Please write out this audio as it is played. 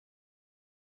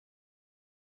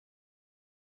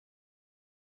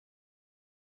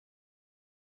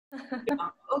Yeah.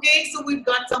 Okay, so we've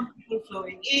got some people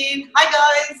flowing in. Hi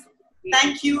guys,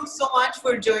 thank you so much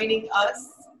for joining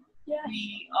us. Yeah.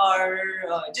 We are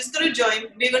just going to join.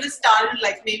 We're going to start in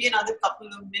like maybe another couple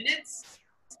of minutes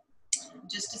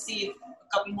just to see if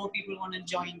a couple more people want to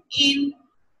join in.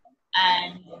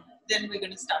 And then we're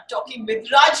going to start talking with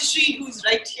Rajyashri, who's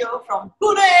right here from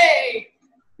Pune.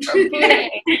 From Pune.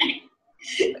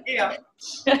 Yeah.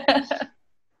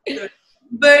 Good.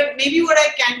 But maybe what I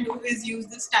can do is use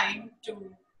this time to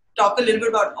talk a little bit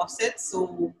about offsets,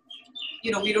 so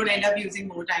we don't end up using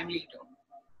more time later.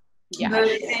 Yeah. But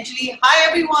essentially, hi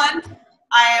everyone.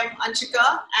 I am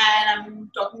Anshika, and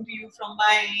I'm talking to you from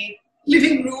my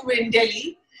living room in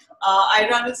Delhi. I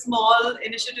run a small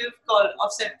initiative called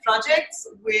Offset Projects,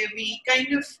 where we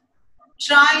kind of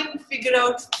try and figure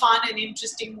out fun and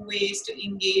interesting ways to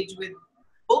engage with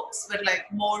books, but like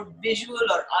more visual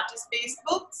or artist-based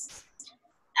books.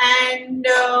 And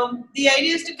the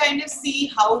idea is to kind of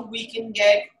see how we can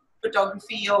get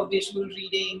photography or visual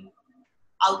reading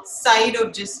outside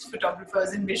of just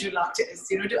photographers and visual artists,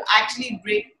 to actually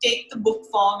take the book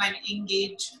form and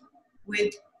engage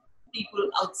with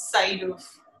people outside of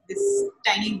this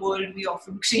tiny world we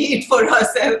often create for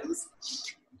ourselves.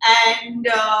 And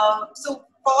so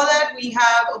for that, we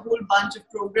have a whole bunch of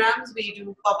programs. We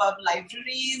do pop-up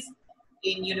libraries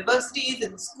in universities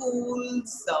and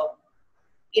schools.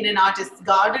 In an artist's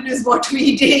garden is what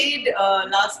we did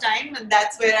last time, and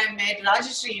that's where I met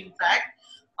Rajyashri, in fact,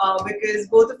 because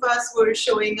both of us were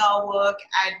showing our work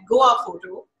at Goa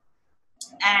Photo,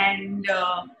 and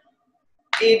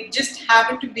it just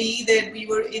happened to be that we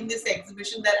were in this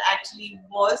exhibition that actually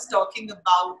was talking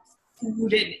about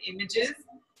food and images.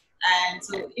 And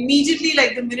so immediately,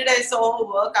 like the minute I saw her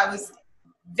work, I was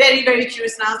very, very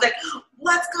curious, and I was like,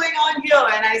 what's going on here?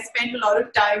 And I spent a lot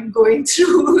of time going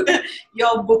through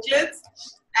your booklets,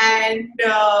 and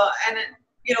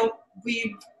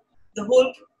we the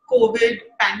whole COVID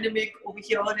pandemic over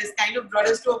here has kind of brought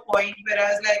us to a point where I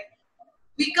was like,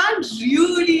 we can't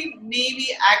really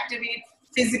maybe activate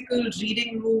physical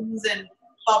reading rooms and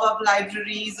pop-up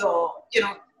libraries, or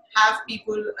have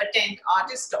people attend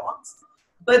artist talks.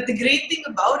 But the great thing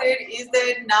about it is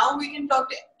that now we can talk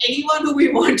to anyone who we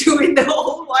want to in the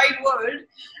whole wide world,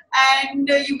 and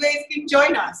you guys can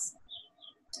join us.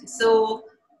 So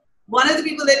one of the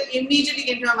people that immediately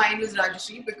came to my mind was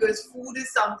Rajyashri, because food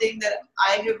is something that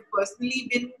I have personally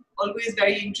been always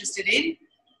very interested in.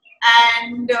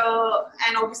 And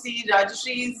obviously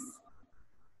Rajyashri's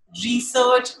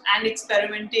research and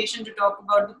experimentation to talk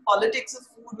about the politics of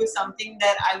food was something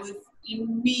that I was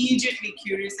immediately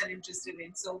curious and interested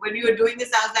in. So when we were doing this,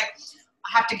 I was like,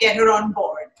 I have to get her on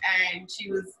board, and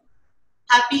she was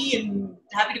happy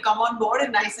to come on board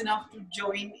and nice enough to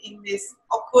join in this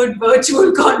awkward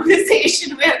virtual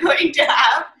conversation we're going to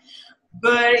have.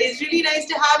 But it's really nice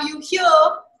to have you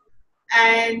here,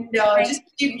 and just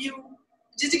to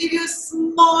give you a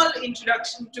small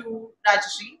introduction to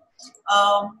Rajyashri.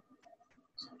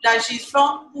 Rajyashri is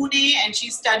from Pune, and she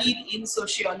studied in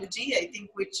sociology, I think,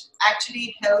 which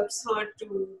actually helps her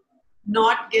to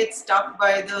not get stuck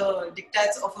by the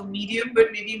dictates of a medium,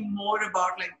 but maybe more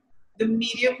about like the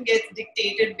medium gets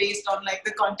dictated based on like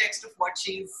the context of what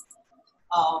she's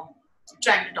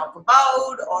trying to talk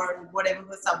about, or whatever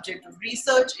her subject of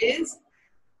research is.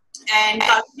 And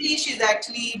currently she's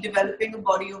actually developing a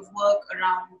body of work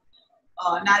around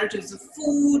narratives of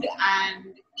food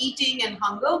and eating and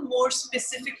hunger, more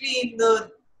specifically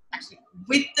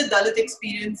with the Dalit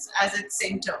experience as its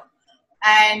center.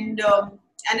 And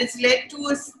it's led to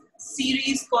a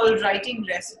series called Writing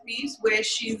Recipes, where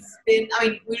she's been,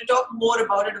 we'll talk more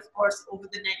about it, of course, over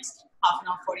the next half an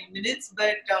hour, 40 minutes,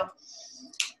 but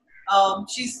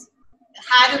she's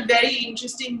had a very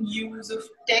interesting use of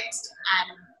text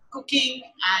and cooking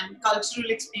and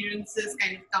cultural experiences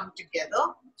kind of come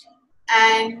together.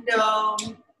 And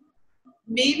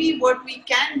maybe what we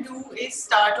can do is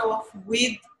start off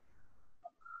with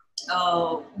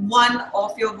one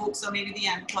of your books, or maybe the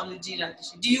anthology,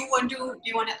 Rajyashri. Do you want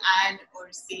to add or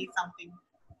say something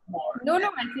more? No,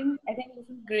 I think this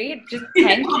is great. Just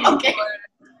thank you Okay.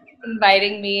 for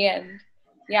inviting me, and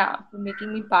for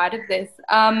making me part of this.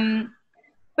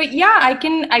 But yeah, I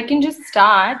can just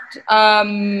start. I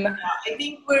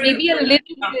think maybe a little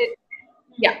bit.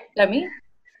 Yeah, tell me.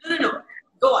 No.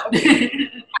 Go on.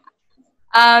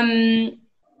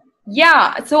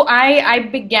 Yeah, so I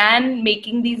began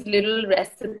making these little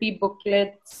recipe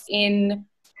booklets in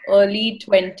early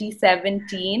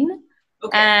 2017.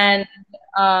 Okay. And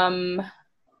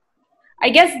I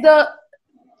guess the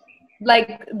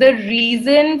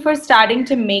reason for starting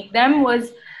to make them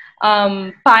was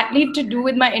partly to do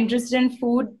with my interest in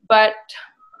food, but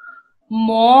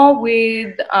more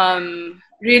with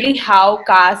really how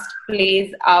caste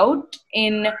plays out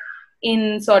in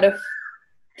sort of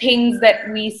things that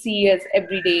we see as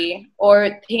everyday,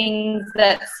 or things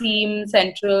that seem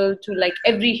central to like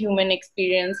every human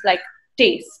experience, like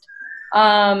taste.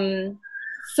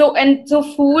 So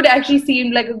food actually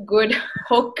seemed like a good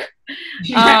hook.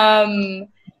 um,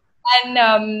 and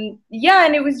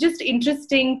it was just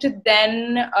interesting to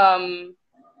then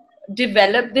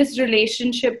develop this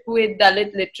relationship with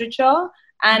Dalit literature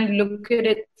and look at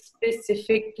it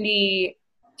specifically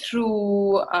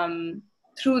through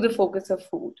through the focus of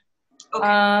food.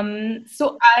 Okay.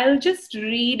 So I'll just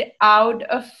read out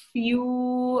a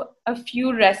few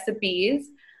recipes.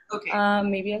 Okay.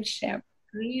 Maybe I'll share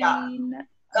Yeah. screen.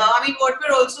 I mean, what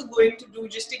we're also going to do,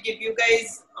 just to give you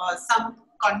guys some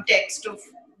context of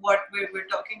what we're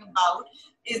talking about,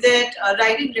 is that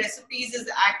writing recipes is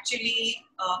actually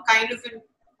kind of an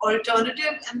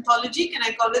alternative anthology. Can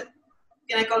I call it?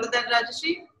 Can I call it that,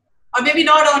 Rajyashri? Or maybe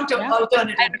not Yeah.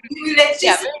 alternative. Let's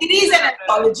just, Yeah. it is an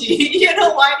anthology. You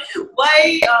know why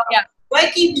Yeah. why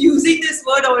keep using this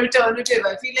word alternative?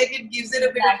 I feel like it gives it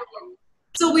a bit of a,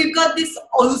 so we've got this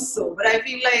also, but I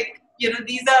feel like, you know,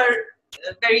 these are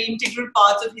very integral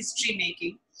parts of history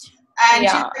making. And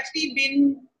she's Yeah. actually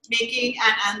been making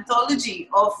an anthology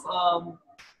of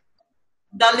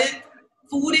Dalit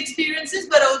food experiences,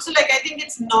 but also, like, I think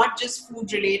it's not just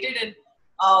food related. And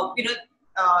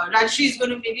Rajyashri is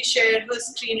going to maybe share her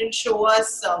screen and show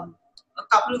us a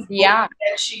couple of books Yeah.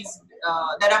 that she's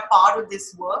that are part of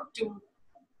this work to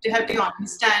help you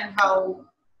understand how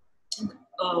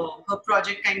her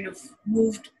project kind of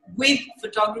moved with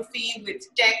photography, with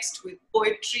text, with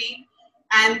poetry.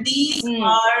 And these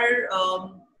are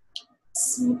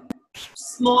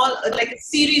small, like a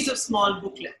series of small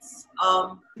booklets.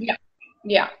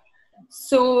 Yeah.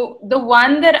 So the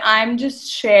one that I'm just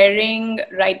sharing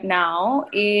right now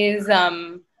is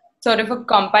sort of a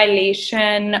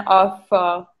compilation of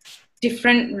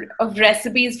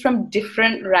recipes from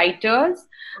different writers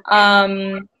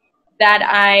that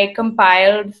I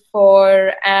compiled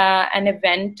for an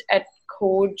event at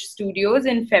Code Studios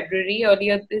in February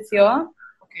earlier this year.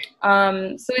 Okay.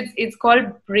 So it's called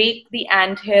Break the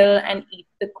Anthill and Eat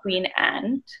the Queen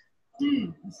Ant.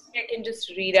 I can just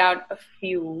read out a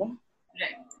few.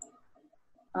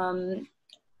 Right.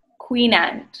 Queen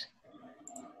Ant.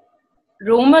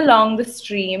 Roam along the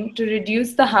stream to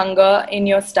reduce the hunger in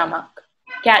your stomach.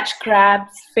 Catch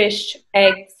crabs, fish,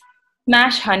 eggs,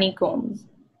 smash honeycombs.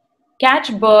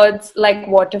 Catch birds like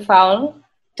waterfowl,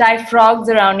 tie frogs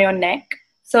around your neck,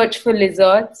 search for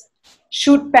lizards,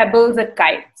 shoot pebbles at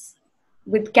kites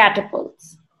with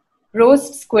catapults,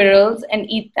 roast squirrels and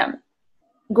eat them.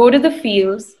 Go to the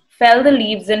fields, fell the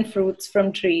leaves and fruits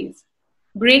from trees,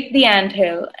 break the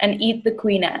anthill and eat the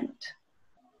queen ant.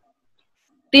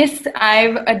 This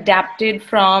I've adapted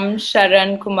from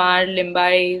Sharan Kumar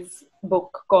Limbai's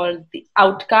book called The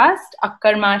Outcast,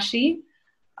 Akkar Mashi.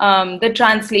 The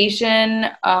translation,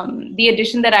 the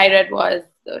edition that I read was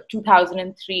the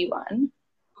 2003 one.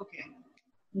 Okay.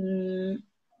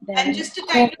 And just to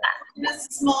kind of, in a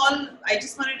small, I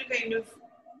just wanted to kind of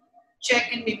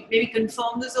check and maybe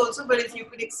confirm this also, but if you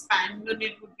could expand on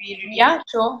it, would be really yeah,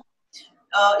 sure.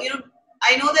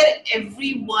 I know that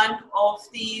every one of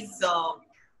these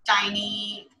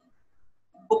tiny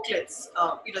booklets,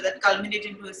 that culminate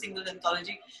into a single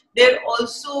anthology, they're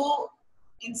also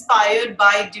inspired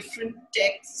by different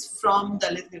texts from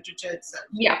Dalit literature itself.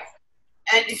 Yeah.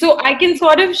 And so I can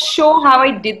sort of show how I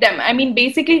did them. I mean,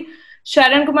 basically,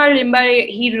 Sharan Kumar Limbai,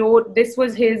 he wrote, this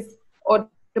was his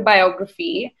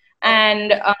autobiography,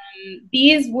 and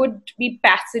these would be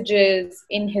passages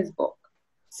in his book.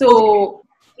 So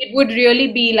it would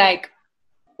really be like,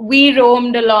 we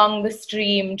roamed along the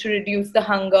stream to reduce the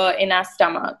hunger in our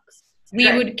stomachs.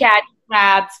 We would catch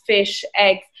crabs, fish,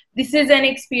 eggs. This is an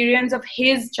experience of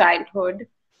his childhood,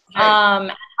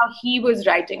 and how he was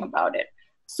writing about it.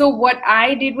 So what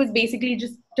I did was basically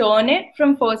just turn it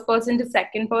from first person to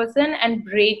second person and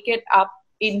break it up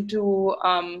into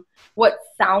what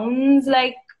sounds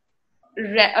like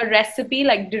a recipe,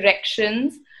 like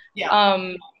directions,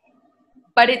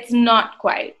 but it's not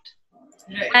quite.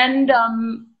 And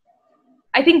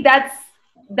I think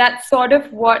that's sort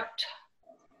of what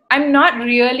I'm not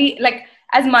really like.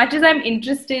 As much as I'm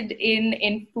interested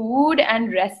in food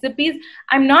and recipes,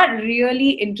 I'm not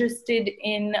really interested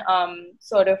in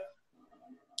sort of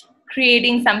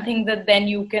creating something that then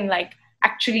you can like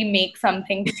actually make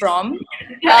something from.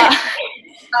 Not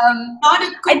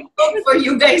a cookbook for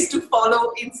you guys to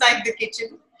follow inside the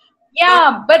kitchen,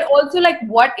 Yeah, but also like,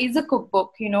 what is a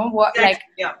cookbook? You know, what like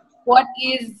Exactly, yeah. what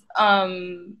is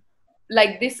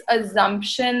like this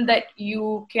assumption that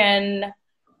you can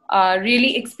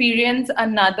really experience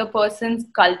another person's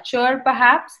culture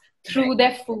perhaps Right, through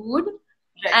their food,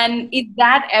 right, and is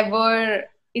that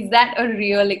a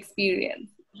real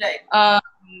experience? right. um,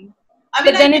 I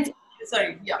mean, but I then get, it's,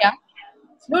 sorry, yeah. yeah,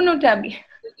 no, tell me.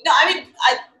 No, I mean,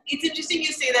 it's interesting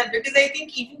you say that because I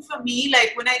think even for me,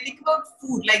 like when I think about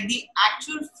food, like the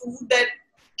actual food that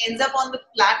ends up on the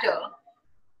platter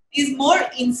is more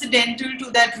incidental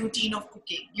to that routine of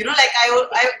cooking. You know, like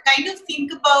I kind of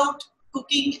think about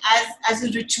cooking as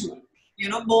a ritual. You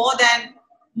know, more than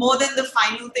the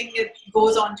final thing that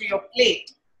goes onto your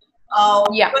plate.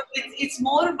 Yeah, But it's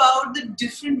more about the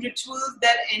different rituals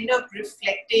that end up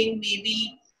reflecting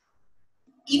maybe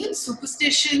even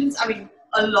superstitions. I mean,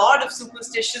 a lot of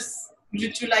superstitious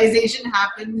ritualization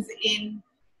happens in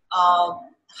uh,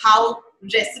 how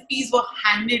recipes were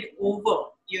handed over.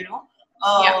 yeah,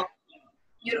 Uh,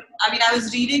 I mean, I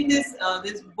was reading this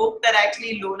book that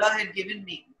actually Lola had given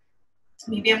me.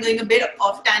 Maybe I'm going a bit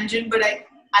off tangent, but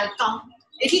I'll come.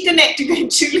 It'll connect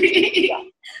eventually.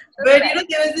 But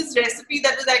there was this recipe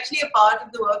that was actually a part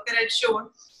of the work that I'd shown,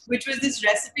 which was this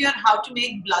recipe on how to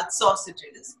make blood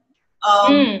sausages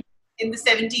um, mm, in the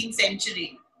 17th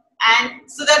century. And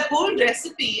so that whole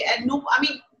recipe, and no, I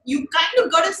mean, you kind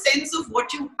of got a sense of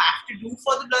what you have to do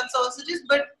for the blood sausages,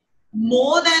 but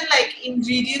more than like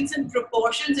ingredients and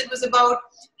proportions, it was about,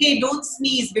 hey, don't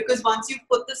sneeze, because once you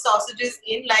put the sausages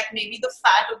in, like maybe the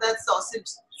fat of that sausage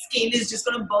skin is just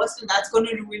going to burst and that's going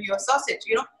to ruin your sausage,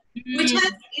 which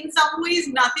has mm, in some ways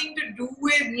nothing to do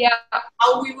with yeah,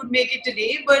 how we would make it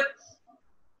today, but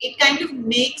it kind of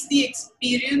makes the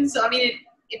experience, I mean,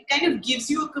 it kind of gives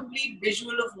you a complete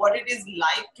visual of what it is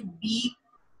like to be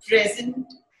present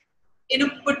in a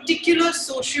particular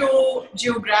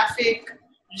socio-geographic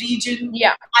region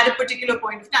yeah, at a particular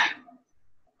point of time.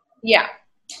 yeah,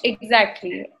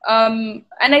 exactly. And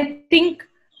I think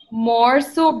more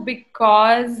so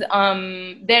because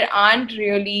there aren't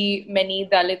really many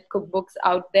Dalit cookbooks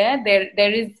out there.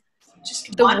 There is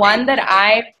Just the one, I one that think.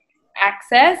 I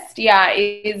accessed, yeah,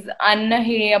 is Anna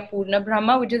He Apurna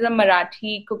Brahma, which is a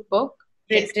Marathi cookbook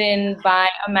Yes, written by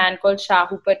a man called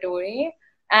Shahu Patore.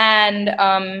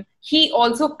 And he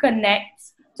also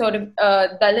connects sort of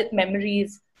Dalit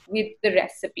memories with the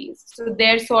recipes. So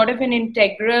they're sort of an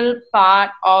integral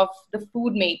part of the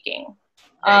food making.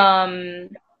 right. Um,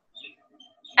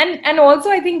 and also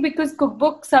I think because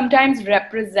cookbooks sometimes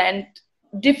represent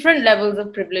different levels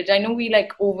of privilege. I know we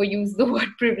like overuse the word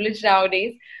privilege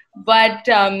nowadays, but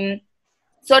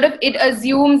sort of it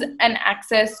assumes an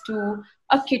access to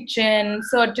a kitchen,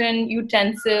 certain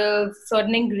utensils,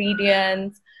 certain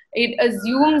ingredients. It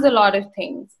assumes a lot of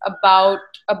things about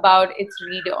its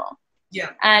reader.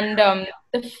 Yeah, And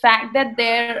the fact that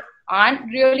there aren't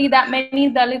really that many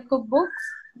Dalit cookbooks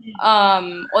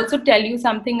also tell you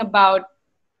something about,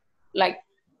 like,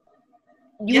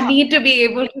 you yeah, need to be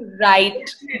able to write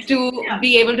definitely. to Yeah,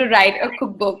 be able to write a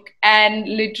cookbook, and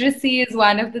literacy is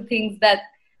one of the things that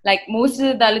like most of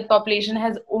the Dalit population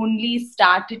has only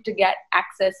started to get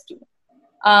access to.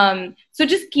 So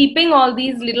just keeping all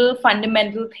these little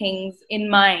fundamental things in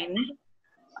mind.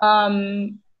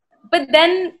 But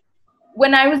then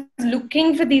when I was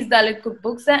looking for these Dalit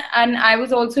cookbooks, and I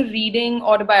was also reading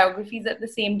autobiographies at the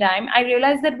same time, I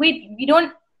realized that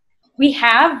we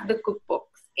have the cookbooks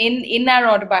in our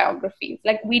autobiographies.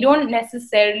 Like, we don't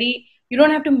necessarily, you don't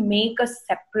have to make a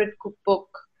separate cookbook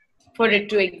for right, it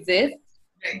to exist.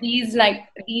 right.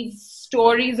 These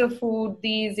stories of food,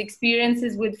 these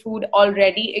experiences with food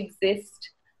already exist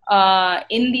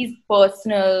in these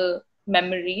personal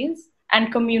memories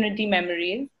and community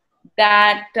memories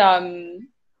that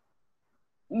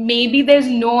maybe there's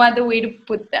no other way to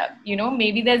put them,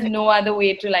 maybe there's no other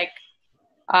way to like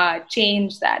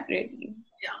change that really.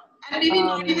 Yeah, and maybe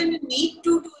not um, even need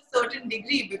to a certain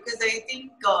degree, because I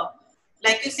think,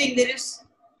 like you're saying, there is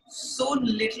so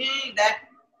little that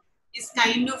is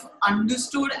kind of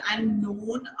understood and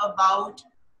known about,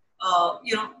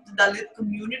 the Dalit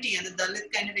community and the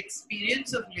Dalit kind of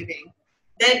experience of living,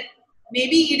 that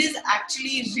maybe it is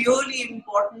actually really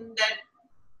important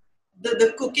that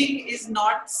the cooking is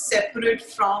not separate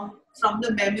from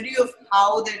the memory of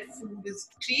how that food is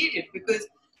created, because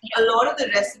a lot of the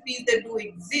recipes that do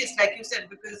exist, like you said,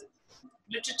 because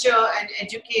literature and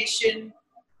education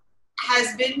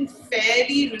has been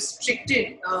fairly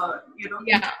restricted, in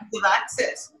yeah, terms of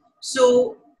access.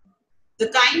 So the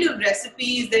kind of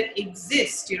recipes that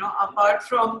exist, apart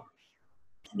from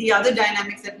the other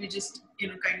dynamics that we just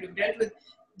kind of dealt with,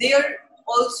 they are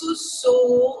also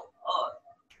so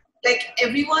like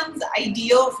everyone's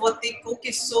idea of what they cook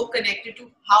is so connected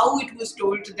to how it was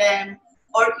told to them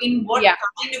or in what Yeah.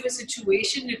 kind of a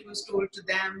situation it was told to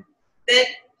them, that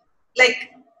like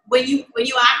when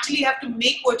you actually have to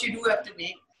make what you do have to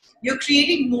make, you're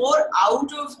creating more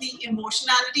out of the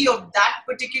emotionality of that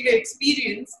particular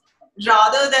experience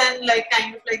rather than like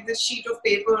kind of like this sheet of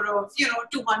paper of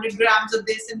 200 grams of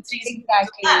this and 3 spoons of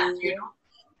that, Exactly.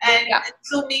 and Yeah.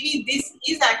 so maybe this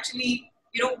is actually,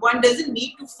 one doesn't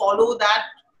need to follow that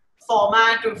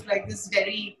format of like this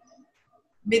very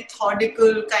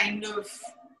methodical kind of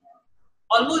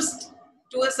almost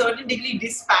to a certain degree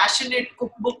dispassionate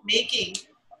cookbook making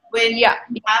when Yeah.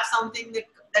 you have something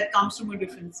that comes from a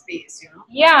different space.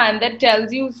 Yeah, and that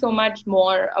tells you so much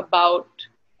more about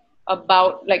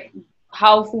like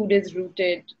how food is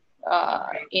rooted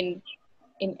in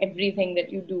everything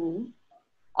that you do.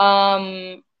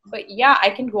 But yeah, I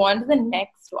can go on to the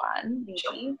next one,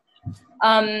 Sure.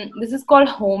 maybe. This is called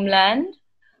Homeland.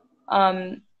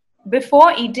 Um,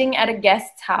 Before eating at a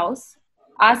guest's house,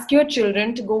 ask your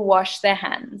children to go wash their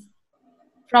hands.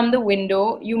 From the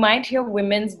window, you might hear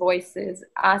women's voices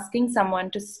asking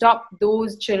someone to stop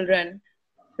those children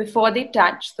before they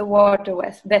touch the water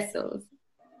vessels.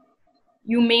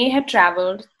 You may have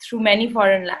traveled through many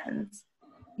foreign lands.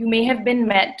 You may have been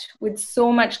met with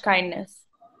so much kindness.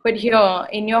 But here,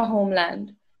 in your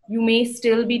homeland, you may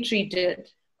still be treated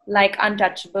like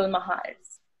untouchable mahars.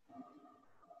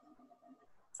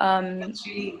 Um, That's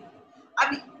really, I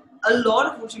mean, a lot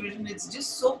of what you've written, it's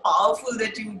just so powerful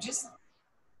that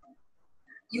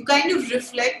you kind of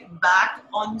reflect back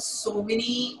on so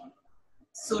many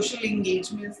social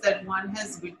engagements that one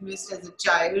has witnessed as a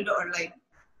child, or like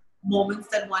moments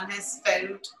that one has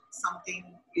felt something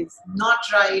is not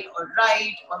right,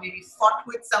 or maybe fought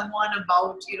with someone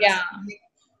about yeah. something.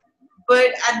 But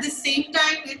at the same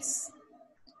time, it's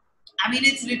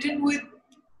written with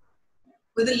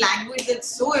a language that's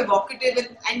so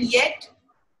evocative and yet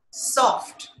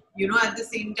soft, at the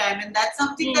same time. And that's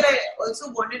something that I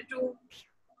also wanted to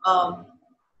um,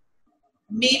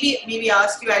 maybe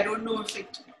ask you. I don't know if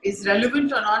it is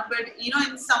relevant or not, but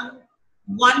in some,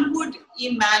 one would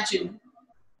imagine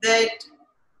that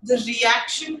the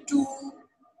reaction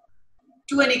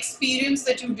to an experience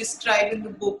that you describe in the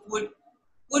book would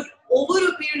over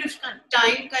a period of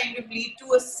time kind of lead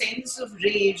to a sense of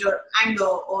rage or anger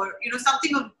or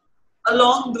something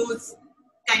along those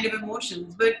kind of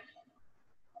emotions. But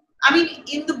I mean,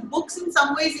 in the books, in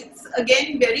some ways, it's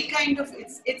again very kind of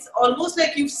it's almost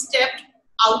like you've stepped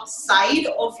outside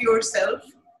of yourself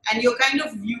and you're kind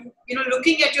of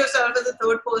looking at yourself as a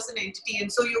third person entity, and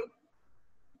so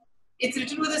it's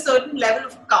written with a certain level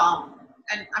of calm.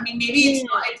 And I mean, maybe it's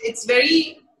not, it's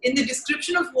very in the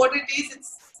description of what it is.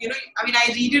 It's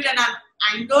I read it and I'm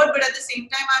angered, but at the same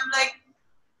time, I'm like,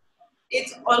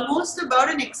 it's almost about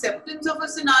an acceptance of a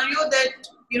scenario that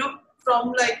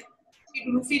from like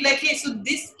you feel like, hey, so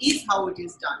this is how it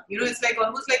is done. It's like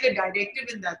almost like a directive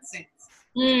in that sense.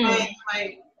 Am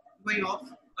I going off,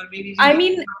 or maybe? I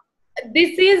mean,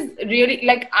 this is really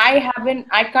like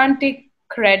I can't take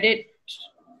credit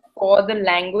for the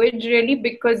language really,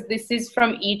 because this is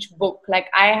from each book. Like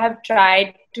I have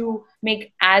tried to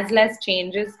make as less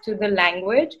changes to the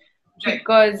language, Right.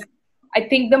 because I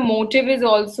think the motive is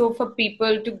also for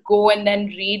people to go and then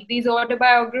read these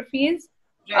autobiographies.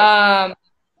 Right.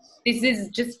 This is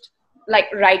just like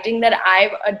writing that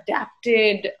I've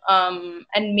adapted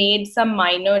and made some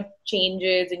minor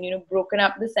changes and broken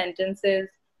up the sentences.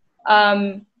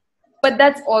 But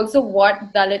that's also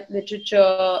what Dalit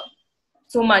literature,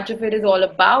 so much of it is all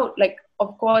about. Like,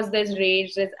 of course, there's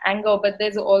rage, there's anger, but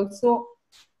there's also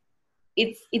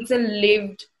it's a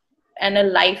lived and a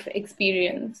life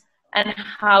experience. And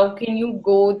how can you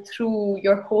go through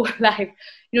your whole life,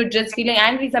 just feeling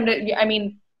angry? Sometimes, I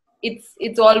mean,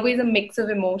 it's always a mix of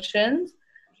emotions.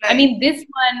 I Right. mean, this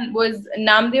one was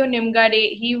Namdeo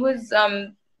Nimgade. He was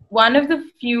one of the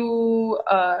few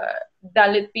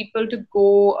Dalit people to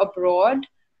go abroad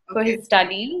for Okay. his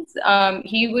studies.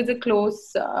 He was a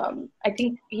close, I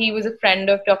think he was a friend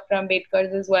of Dr.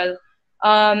 Ambedkar's as well.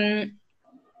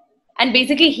 And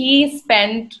basically, he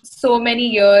spent so many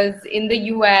years in the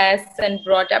US and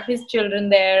brought up his children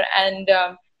there. And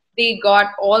they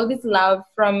got all this love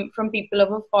from people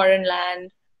of a foreign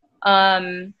land.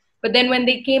 But then when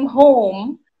they came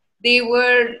home, they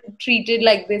were treated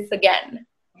like this again.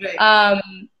 Right.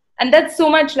 And that's so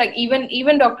much like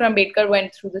even Dr. Ambedkar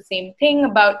went through the same thing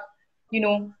about,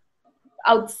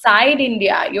 outside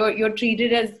India, you're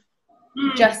treated as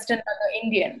just another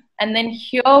Indian. And then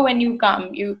here when you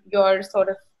come, you're sort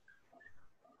of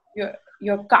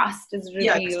your caste is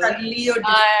Yeah, revealed. suddenly you're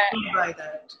disturbed by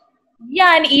that.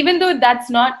 Yeah, and even though that's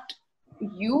not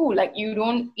you, like you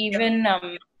don't even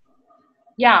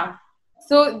yeah.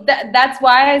 So that's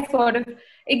why I sort of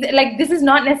like, this is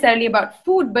not necessarily about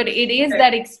food, but it is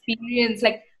that experience,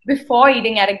 like before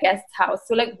eating at a guest's house.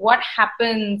 So like, what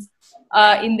happens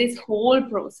in this whole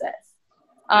process?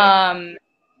 I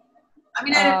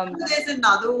mean, I remember there's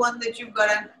another one that you've got.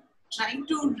 I'm trying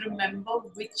to remember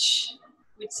which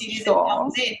series it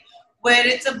comes in, where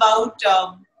it's about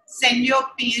send your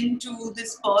pin to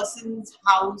this person's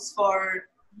house for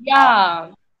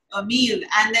a meal,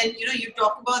 and then you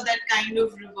talk about that kind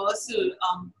of reversal.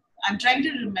 I'm trying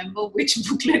to remember which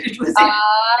booklet it was in.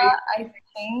 I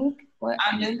think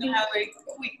I'm just gonna have a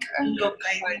quick look.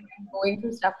 I think going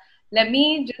through stuff. Let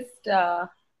me just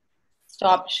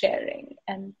stop sharing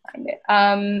and find it.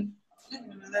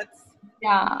 that's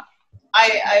Yeah.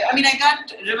 I mean, I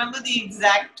can't remember the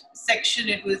exact section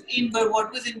it was in, but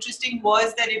what was interesting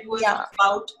was that it was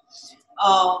about,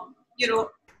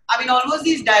 I mean, almost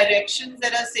these directions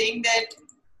that are saying that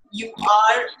you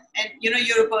are, and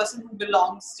you're a person who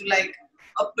belongs to like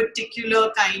a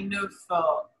particular kind of,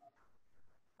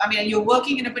 I mean, you're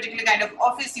working in a particular kind of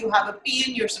office, you have a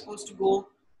PN, you're supposed to go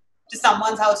to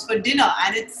someone's house for dinner,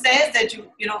 and it says that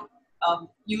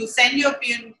you send your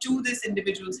PN to this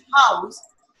individual's house.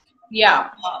 Yeah.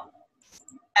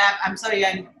 I'm sorry,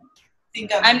 I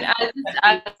think I'll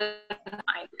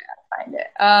find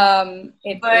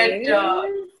it. But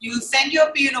you send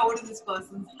your PN over to this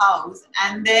person's house,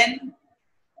 and then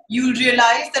you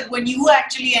realize that when you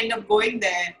actually end up going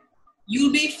there,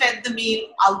 you'll be fed the meal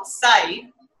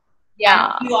outside.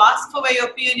 Yeah. And you ask for where your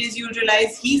PN is, you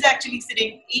realize he's actually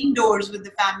sitting indoors with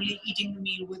the family, eating the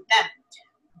meal with them.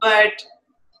 But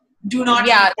do not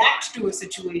react to a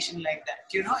situation like that.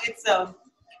 It's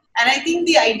and I think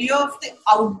the idea of the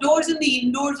outdoors and the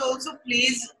indoors also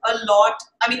plays a lot.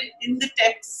 I mean, in the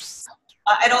text,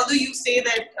 and although you say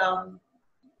that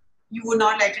you would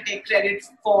not like to take credit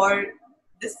for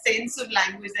the sense of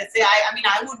language, that say,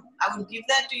 I would give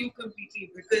that to you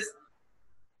completely, because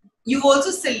you've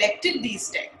also selected these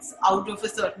texts out of a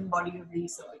certain body of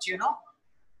research,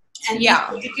 and these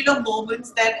particular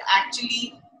moments that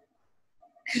actually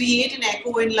create an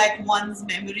echo in like one's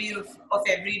memory of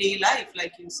everyday life,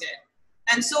 like you said.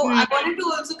 And so I wanted to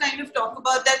also kind of talk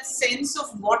about that sense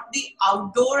of what the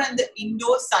outdoor and the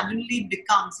indoor suddenly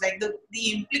becomes, like the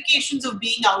implications of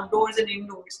being outdoors and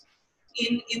indoors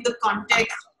in the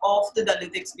context of the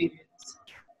Dalit experience.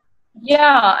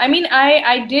 Yeah, I mean,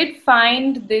 I did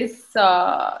find this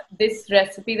this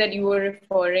recipe that you were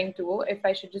referring to. If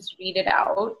I should just read it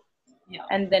out,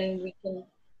 and then we can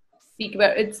speak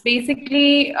about it. It's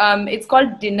basically it's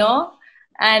called Dinner,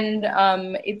 and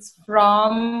it's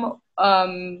from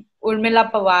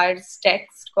Urmila Pawar's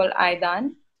text called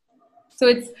Aidan. So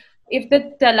it's, if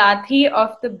the Talathi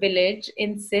of the village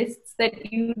insists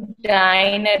that you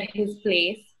dine at his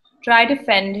place, try to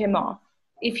fend him off.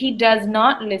 If he does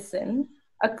not listen,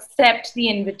 accept the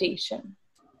invitation.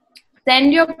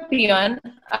 Send your peon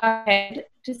ahead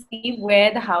to see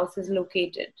where the house is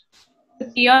located. The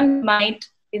peon might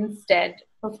instead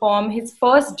perform his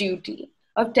first duty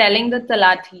of telling the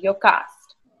Talathi your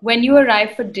caste. When you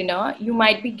arrive for dinner, you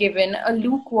might be given a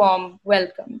lukewarm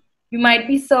welcome. You might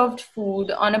be served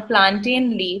food on a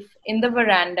plantain leaf in the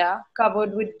veranda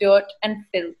covered with dirt and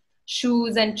filth,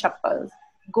 shoes and chappals,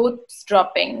 goat's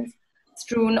droppings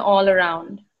strewn all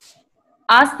around.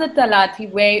 Ask the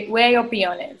Talathi where your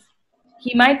peon is.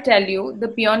 He might tell you the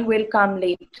peon will come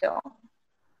later.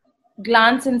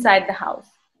 Glance inside the house.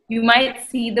 You might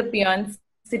see the peon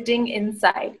sitting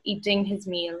inside eating his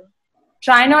meal.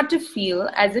 Try not to feel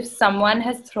as if someone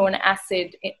has thrown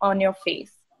acid on your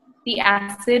face, the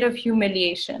acid of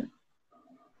humiliation.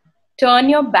 Turn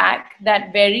your back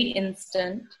that very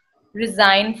instant,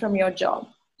 resign from your job.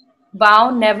 Vow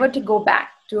never to go back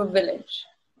to a village.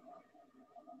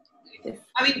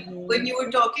 I mean, when you were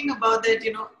talking about that,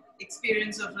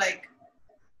 experience of like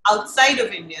outside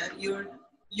of India, you're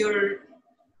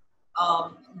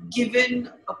given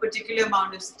a particular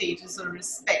amount of status or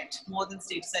respect, more than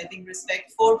status, I think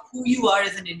respect for who you are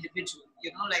as an individual.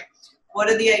 Like what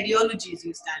are the ideologies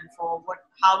you stand for?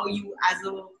 How are you as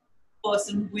a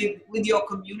person with your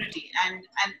community? And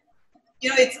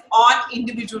it's on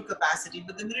individual capacity.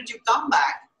 But the minute you come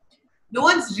back, no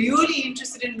one's really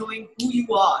interested in knowing who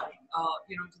you are,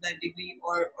 to that degree,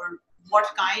 or what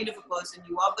kind of a person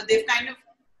you are. But they've kind of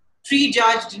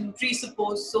prejudged and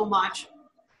presupposed so much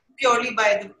purely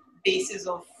by the basis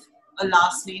of a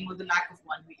last name or the lack of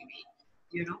one, maybe,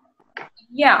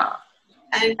 Yeah.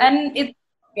 And it,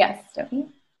 yes, Stephanie?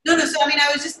 No, so I mean,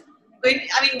 I was just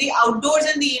the outdoors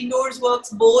and the indoors works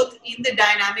both in the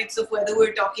dynamics of whether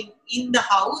we're talking in the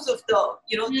house of the,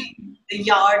 the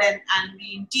yard and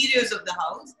the interiors of the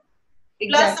house.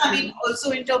 Plus, Exactly.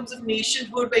 also in terms of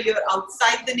nationhood, where you're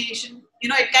outside the nation,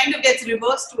 it kind of gets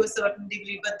reversed to a certain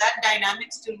degree, but that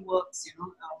dynamic still works,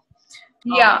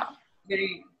 Yeah.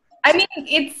 Very. I mean,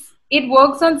 it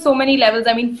works on so many levels.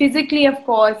 I mean, physically, of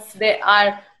course, there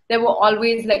were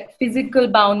always like physical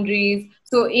boundaries.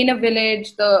 So in a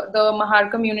village, the Mahar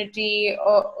community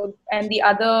and the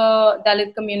other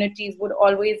Dalit communities would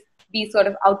always be sort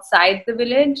of outside the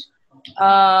village.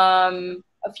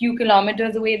 A few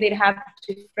kilometers away, they'd have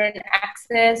different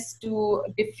access to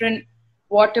different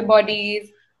water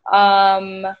bodies.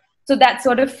 So that's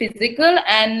sort of physical,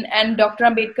 and Dr.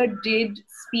 Ambedkar did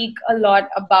speak a lot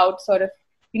about sort of,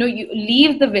 you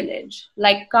leave the village,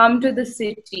 like come to the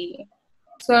city,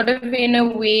 sort of in a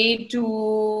way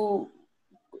to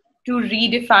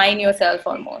redefine yourself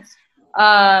almost.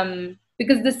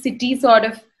 Because the city sort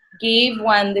of gave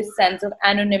one this sense of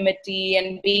anonymity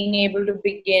and being able to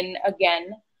begin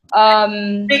again.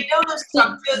 Breakdown of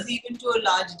structures even to a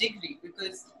large degree,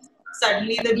 because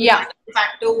suddenly the Yeah.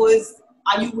 factor was,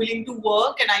 are you willing to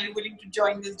work and are you willing to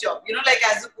join this job?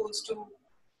 As opposed to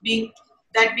being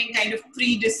kind of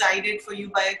pre-decided for you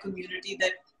by a community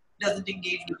that doesn't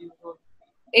engage with you.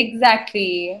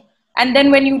 Exactly. And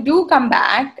then when you do come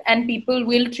back, and people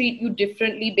will treat you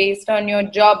differently based on your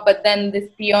job, but then this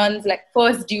peon's like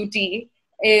first duty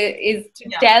is to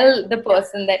tell the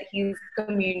person that he's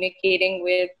communicating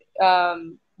with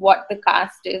what the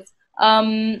caste is.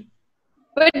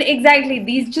 But exactly,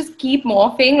 these just keep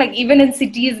morphing. Like even in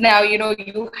cities now,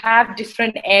 you have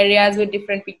different areas where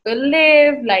different people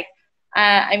live. Like,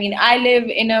 I live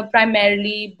in a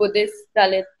primarily Buddhist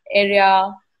Dalit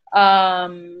area. All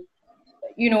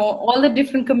the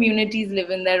different communities live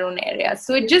in their own areas.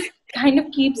 So it just kind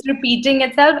of keeps repeating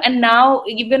itself. And now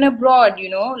even abroad,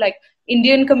 like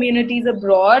Indian communities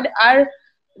abroad are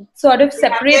sort of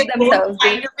separate themselves.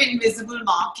 Kind of invisible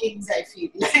markings, I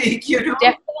feel like,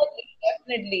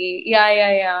 Definitely.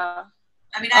 Yeah.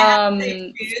 I had the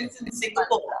experience in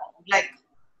Singapore, like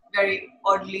very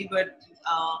oddly, but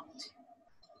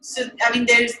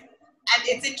and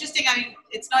it's interesting.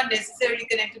 It's not necessarily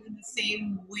connected in the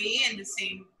same way and the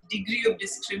same degree of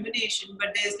discrimination,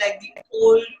 but there's like the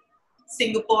old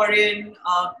Singaporean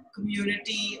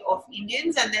community of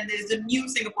Indians, and then there's the new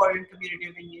Singaporean community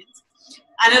of Indians,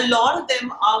 and a lot of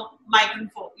them are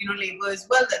migrant labor as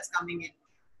well that's coming in.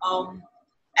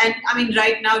 And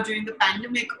right now during the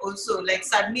pandemic also, like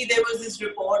suddenly there was this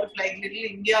report of like Little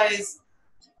India is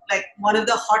like one of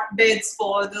the hotbeds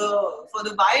for the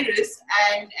virus,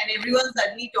 and everyone's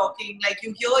suddenly talking, like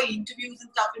you hear interviews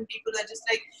and stuff, and people are just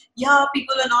like, yeah,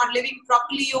 people are not living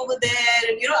properly over there,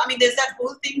 and there's that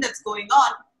whole thing that's going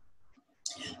on.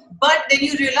 But then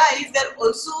you realize that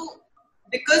also,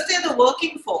 because they're the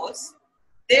working force,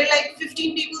 they're like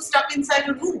 15 people stuck inside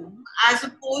a room, as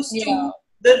opposed to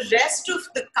the rest of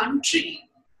the country,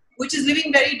 which is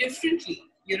living very differently,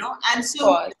 and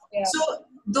so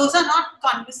those are not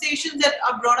conversations that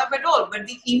are brought up at all. But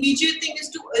the immediate thing is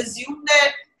to assume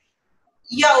that,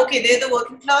 they're the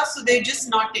working class, so they're just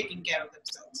not taking care of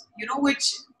themselves, and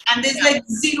there's like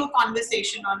zero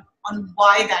conversation on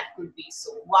why that could be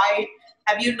so. Why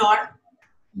have you not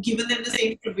given them the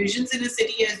same provisions in a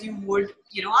city as you would,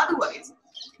 otherwise?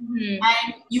 Mm-hmm.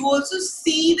 And you also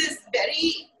see this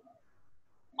very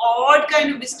odd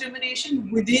kind of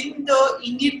discrimination within the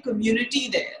Indian community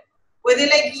there, where they're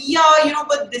like,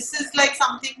 but this is like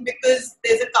something because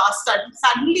there's a caste.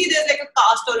 Suddenly there's like a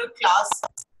caste or a class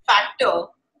factor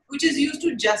which is used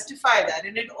to justify that,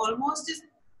 and it almost is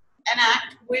an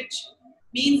act which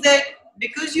means that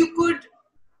because you could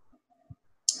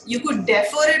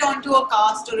defer it onto a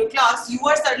caste or a class, you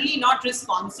are suddenly not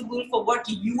responsible for what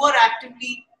you are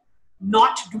actively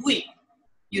not doing,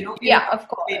 of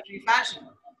course. Fashion.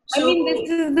 So, this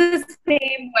is the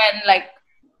same when like,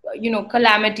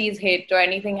 calamities hit or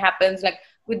anything happens, like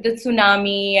with the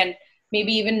tsunami, and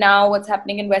maybe even now what's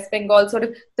happening in West Bengal, sort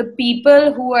of the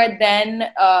people who are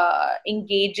then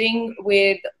engaging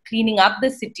with cleaning up the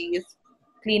cities,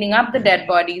 cleaning up the dead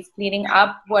bodies, cleaning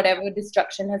up whatever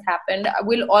destruction has happened,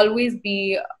 will always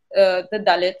be the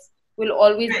Dalits, will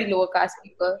always be lower caste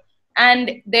people.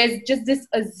 And there's just this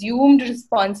assumed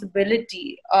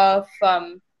responsibility of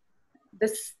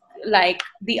this, like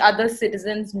the other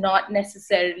citizens not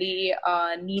necessarily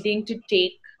needing to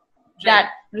take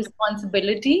that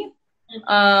responsibility.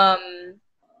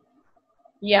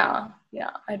 Yeah.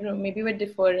 Yeah, I don't know. Maybe we're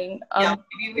differing. Yeah,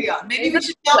 maybe we are. Maybe we there's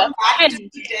should a come back to question.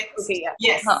 the text. Okay, yeah.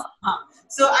 Yes.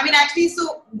 So, I mean, actually,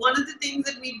 so one of the things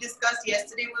that we discussed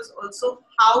yesterday was also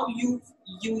how you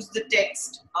use the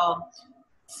text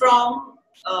from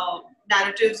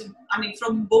narratives, I mean,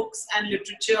 from books and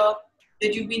literature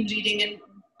that you've been reading. And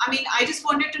I mean, I just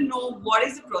wanted to know what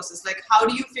is the process? Like, how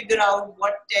do you figure out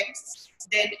what texts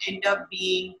then end up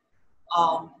being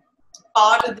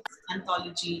part of this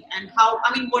anthology, and how,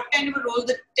 I mean, what kind of a role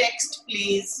the text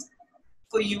plays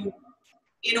for you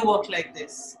in a work like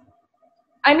this?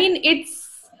 I mean, it's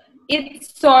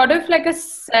sort of like a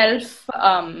self,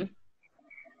 I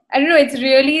don't know, it's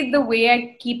really the way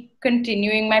I keep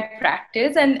continuing my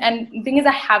practice. And the thing is,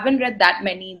 I haven't read that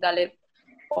many Dalit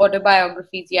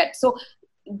autobiographies yet. So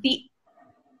if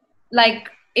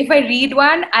I read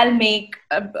one, I'll make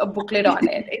a booklet on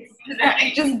it. It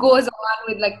just goes on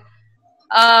with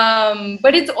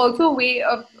but it's also a way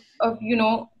of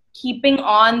keeping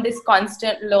on this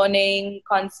constant learning,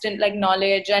 constant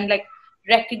knowledge, and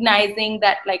recognizing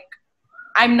that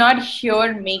I'm not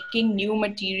here making new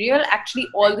material. Actually,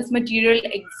 all this material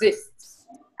exists,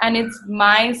 and it's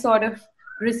my sort of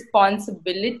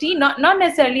responsibility, not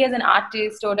necessarily as an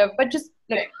artist or whatever, but just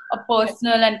a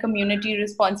personal and community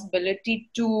responsibility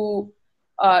to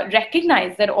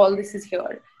recognize that all this is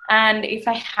here. And if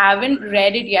I haven't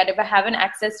read it yet, if I haven't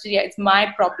accessed it yet, it's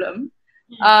my problem.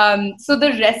 So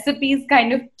the recipes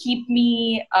kind of keep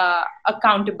me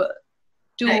accountable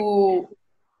to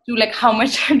how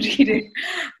much I'm reading.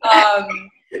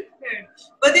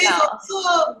 But there's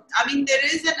also, I mean, there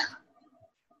is an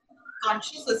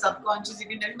conscious or subconscious, you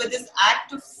can tell me, but this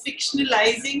act of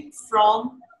fictionalizing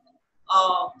from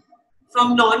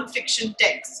non-fiction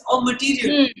texts or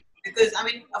material. Because, I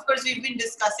mean, of course, we've been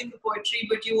discussing the poetry,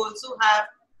 but you also have,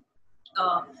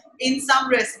 in some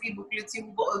recipe booklets,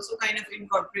 you've also kind of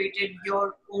incorporated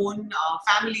your own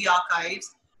family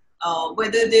archives,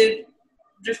 whether they're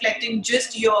reflecting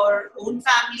just your own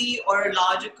family or a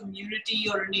larger community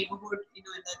or a neighborhood, in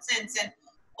that sense. And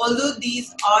although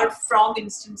these are from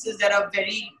instances that are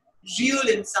very real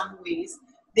in some ways,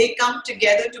 they come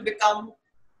together to become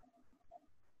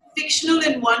fictional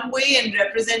in one way and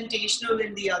representational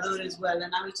in the other as well.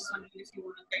 And I was just wondering if you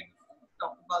want to kind of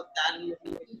talk about that a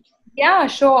little bit. Yeah,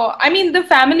 sure. I mean, the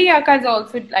family archives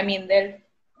also, I mean, they're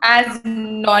as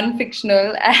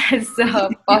non-fictional as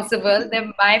possible.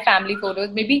 They're my family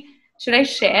photos. Maybe, should I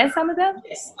share some of them?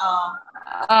 Yes.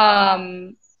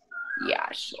 Yeah,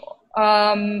 sure.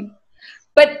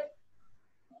 But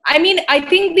I mean, I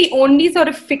think the only sort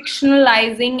of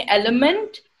fictionalizing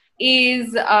element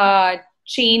is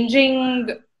changing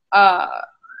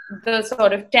the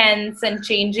sort of tense and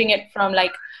changing it from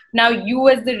now you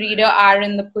as the reader are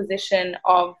in the position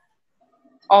of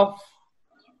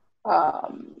the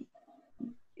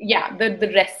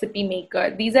recipe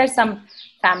maker. These are some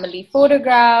family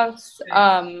photographs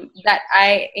that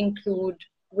I include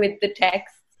with the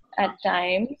text at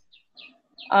times.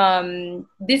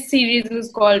 This series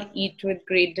was called Eat with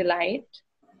Great Delight,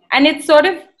 and it's sort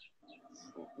of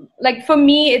for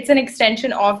me, it's an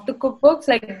extension of the cookbooks.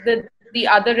 The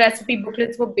other recipe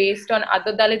booklets were based on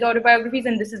other Dalit autobiographies,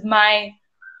 and this is my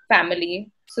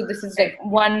family, so this is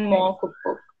one more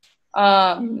cookbook.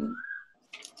 And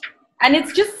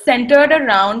it's just centered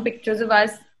around pictures of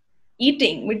us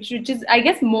eating, which is, I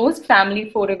guess, most family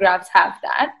photographs have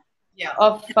that. Yeah.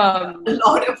 Of a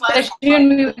lot of us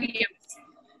in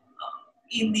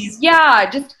these. Yeah,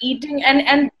 just eating, and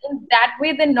in that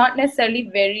way, they're not necessarily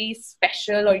very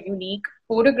special or unique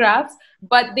photographs,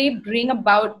 but they bring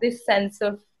about this sense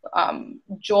of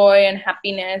joy and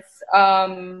happiness,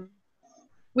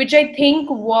 which I think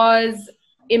was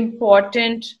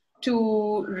important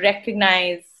to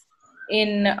recognize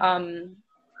in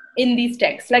these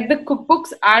texts. The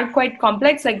cookbooks are quite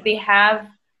complex. They have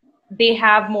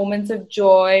moments of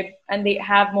joy, and they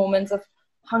have moments of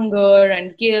hunger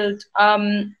and guilt.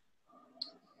 But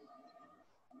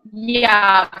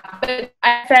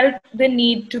I felt the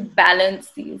need to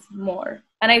balance these more,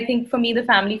 and I think for me the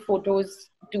family photos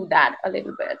do that a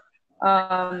little bit.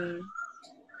 I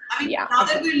mean, now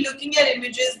that we're looking at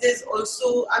images, there's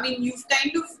also, I mean, you've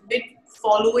kind of been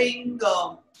following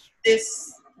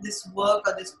this work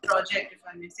or this project, if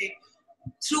I may say,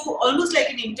 through almost like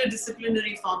an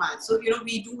interdisciplinary format. So,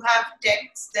 we do have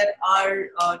texts that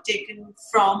are taken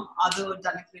from other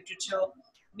Dalit literature.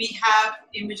 We have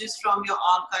images from your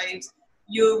archives.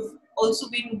 You've also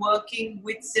been working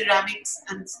with ceramics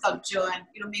and sculpture, and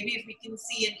maybe if we can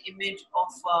see an image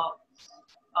of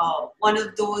one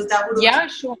of those, that would also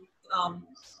sure. And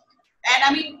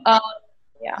I mean,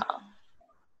 yeah.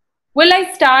 Well,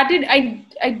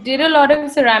 I did a lot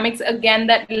of ceramics again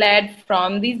that led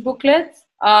from these booklets.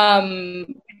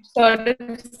 Sort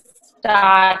of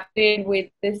started with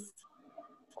this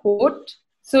quote.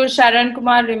 So Sharan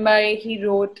Kumar Rimbai, he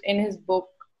wrote in his book,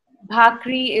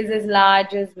 Bhakri is as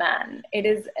large as man. It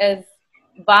is as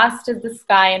vast as the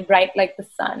sky and bright like the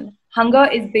sun. Hunger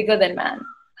is bigger than man.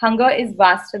 Hunger is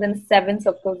vaster than 7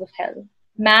 circles of hell.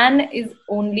 Man is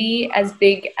only as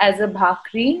big as a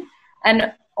bhakri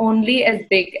and only as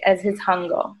big as his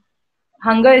hunger.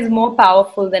 Hunger is more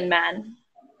powerful than man.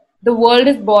 The world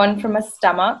is born from a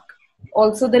stomach,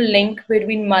 also the link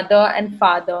between mother and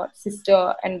father,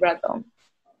 sister and brother.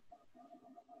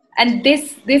 And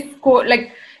this quote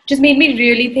like just made me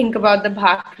really think about the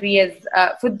bhakri as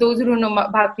for those who don't know,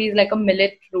 bhakri is like a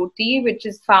millet roti which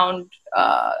is found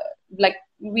like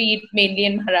we eat mainly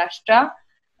in Maharashtra,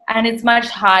 and it's much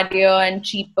hardier and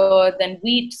cheaper than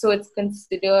wheat, so it's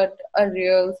considered a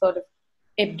real sort of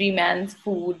everyman's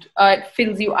food. It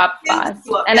fills you up fast,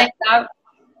 and I love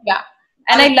yeah,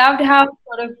 and I loved how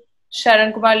sort of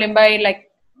Sharan Kumar Limbai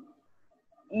like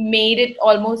made it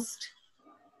almost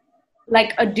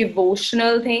like a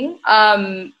devotional thing.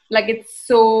 Like it's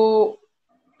so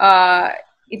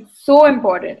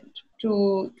important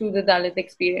to the Dalit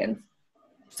experience.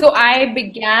 So I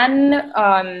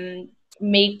began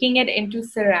making it into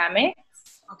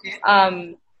ceramics. Okay.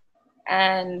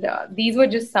 And these were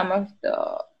just some of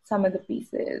the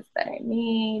pieces that I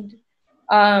made.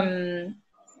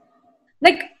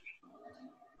 Like,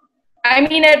 I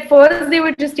mean, at first they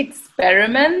were just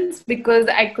experiments because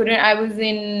I was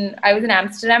in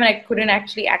Amsterdam and I couldn't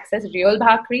actually access real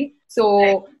bhakri.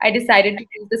 So I decided to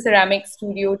use the ceramic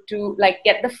studio to like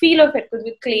get the feel of it, because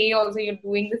with clay also you're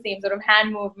doing the same sort of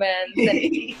hand movements and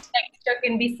texture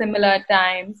can be similar at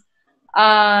times.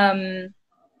 And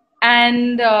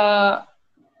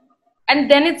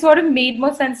then it sort of made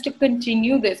more sense to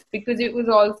continue this because it was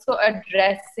also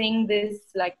addressing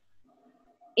this like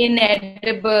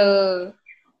inedible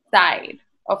side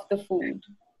of the food.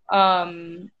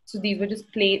 So these were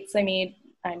just plates I made.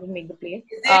 I didn't make the plate.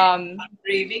 Is there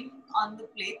engraving on the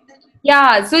plate?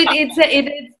 Yeah, so it's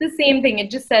the same thing.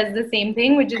 It just says the same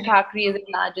thing, which is bhakri is as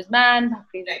large as man,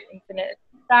 bhakri is as infinite as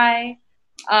the sky.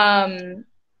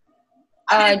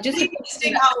 Just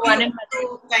interesting how one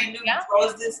kind of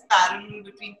draws this parallel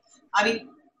between. I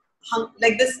mean,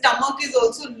 like the stomach is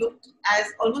also looked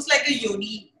as almost like a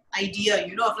yoni idea,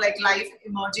 you know, of like life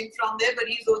emerging from there. But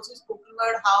he's also spoken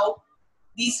about how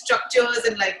these structures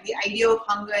and like the idea of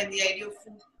hunger and the idea of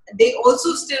food, they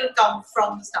also still come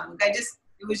from the stomach.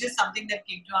 It was just something that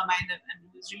came to my mind, and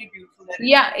it was really beautiful.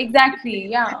 Yeah, exactly.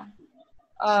 Yeah.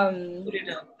 Put it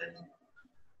up then.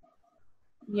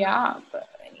 Yeah, but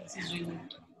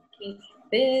keep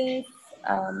this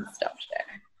stuff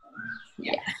there.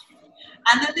 Yeah.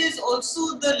 And then there's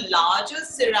also the larger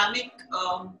ceramic.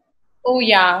 Oh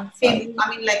yeah. I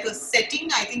mean, like a setting.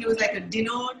 I think it was like a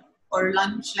dinner or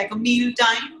lunch, like a meal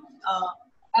time.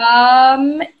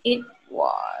 It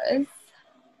was.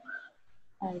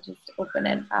 I'll just open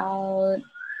it out.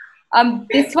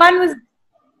 This one was.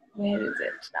 Where is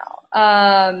it now?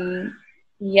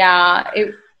 Yeah.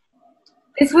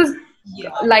 This was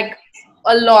like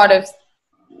a lot of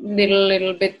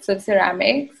little bits of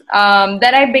ceramics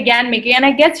that I began making, and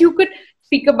I guess you could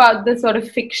speak about the sort of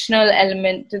fictional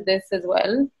element to this as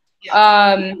well.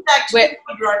 Yeah. Actually,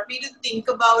 what brought me to think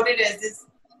about it as this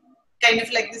kind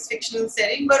of like this fictional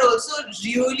setting, but also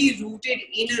really rooted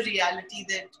in a reality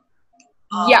that.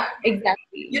 Yeah,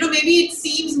 exactly. You know, maybe it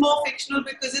seems more fictional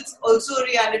because it's also a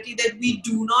reality that we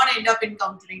do not end up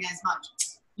encountering as much.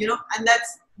 You know, and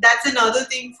that's another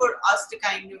thing for us to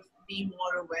kind of be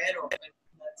more aware of it.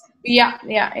 Yeah.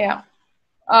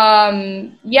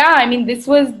 I mean, this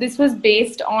was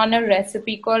based on a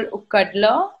recipe called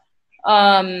ukadla,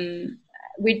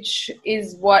 which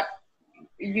is what,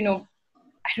 you know,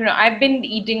 I don't know. I've been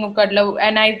eating ukadla,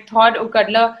 and I thought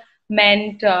ukadla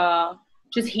meant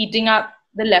just heating up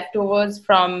the leftovers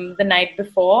from the night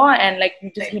before, and like you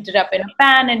just heat it up in a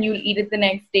pan and you'll eat it the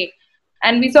next day.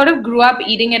 And we sort of grew up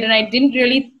eating it, and I didn't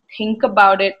really think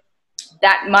about it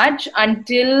that much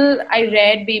until I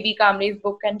read Baby Kamle's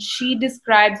book, and she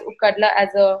describes ukadla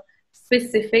as a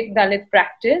specific Dalit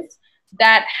practice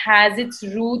that has its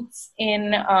roots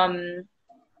in,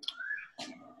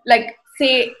 like,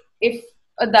 say, if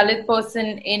a Dalit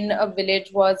person in a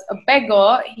village was a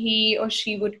beggar, he or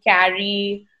she would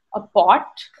carry a pot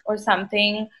or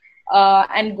something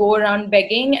and go around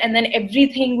begging, and then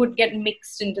everything would get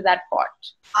mixed into that pot.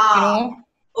 You know,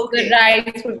 The Okay.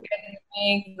 rice would get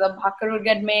mixed, the bhakar would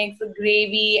get mixed, the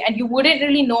gravy, and you wouldn't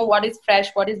really know what is fresh,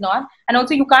 what is not. And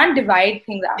also, you can't divide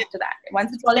things Yeah. after that.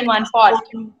 Once it's all So in it's one its pot,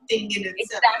 own thing in itself.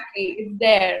 exactly, it's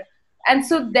there. And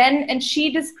so then, and she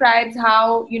describes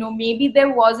how, maybe there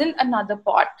wasn't another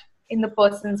pot in the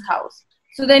person's house.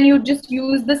 So then you just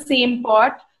use the same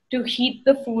pot to heat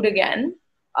the food again.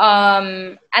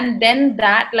 And then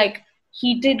that, like,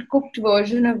 heated, cooked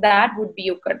version of that would be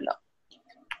ukadla.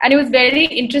 And it was very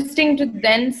interesting to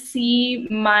then see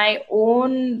my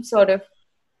own sort of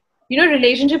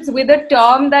relationships with a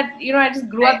term that I just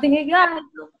grew Right. up thinking, yeah,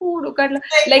 food ukadla.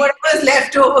 Like Like, whatever's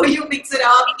left over, you mix it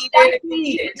up, eat it, exactly.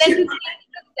 eat Then to it. think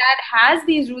that has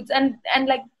these roots, and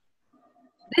like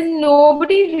there's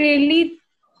nobody really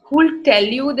who'll tell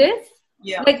you this.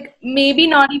 Yeah. Like maybe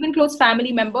not even close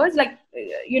family members. Like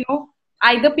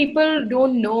either people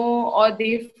don't know or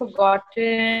they've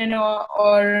forgotten,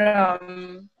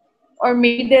 or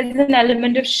maybe there's an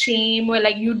element of shame where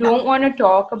like you don't want to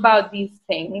talk about these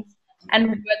things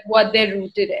and what they're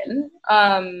rooted in.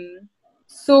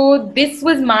 So this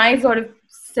was my sort of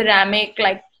ceramic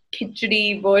like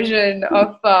khichdi version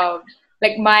of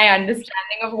like my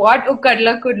understanding of what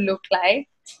ukadla could look like.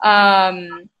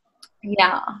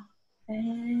 Yeah.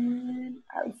 And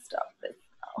I'll stop this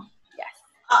now. Yes.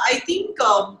 I think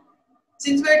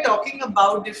since we're talking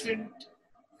about different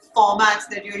formats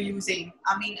that you're using,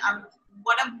 I mean, I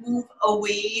want to move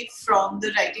away from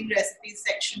the writing recipes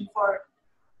section for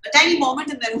a tiny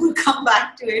moment, and then we'll come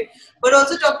back to it. But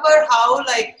also talk about how,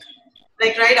 like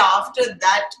right after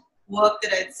that work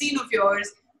that I'd seen of yours,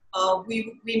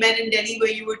 we met in Delhi where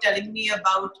you were telling me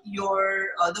about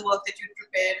your the work that you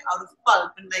prepared out of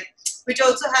pulp, and like which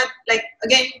also had like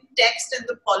again text and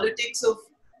the politics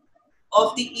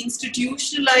of the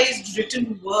institutionalized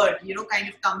written word, kind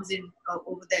of comes in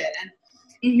over there. And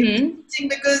it's interesting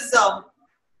because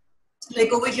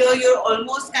like over here you're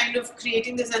almost kind of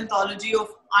creating this anthology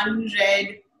of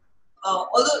unread,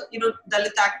 although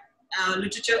Dalit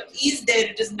literature is there.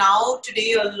 It is now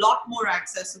today a lot more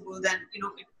accessible than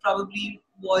it probably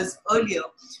was earlier.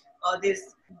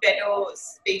 There's better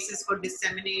spaces for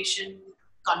dissemination,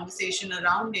 conversation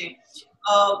around it.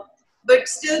 But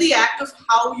still, the act of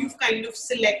how you've kind of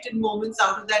selected moments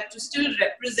out of that to still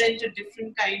represent a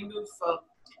different kind of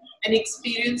an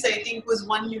experience, I think, was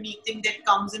one unique thing that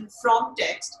comes in from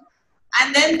text.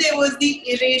 And then there was the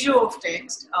erasure of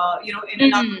text, in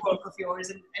another work of yours.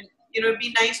 And it'd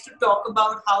be nice to talk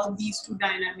about how these two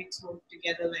dynamics work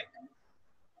together. Like,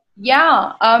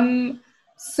 yeah.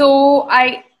 So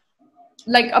I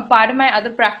like a part of my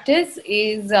other practice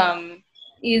is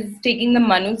taking the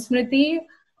Manusmriti,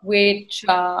 which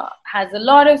has a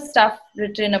lot of stuff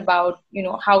written about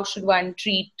how should one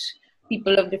treat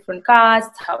people of different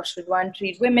castes, how should one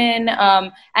treat women,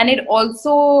 and it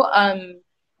also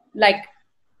like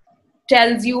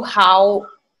tells you how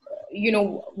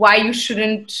why you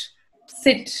shouldn't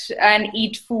sit and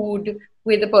eat food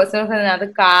with a person of another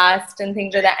caste and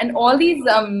things like that, and all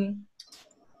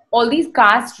these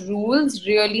caste rules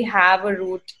really have a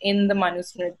root in the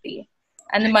Manusmriti.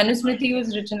 And the Manusmriti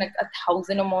was written like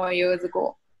 1,000 or more years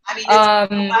ago. I mean, it's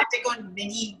problematic on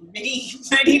many, many,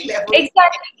 many levels.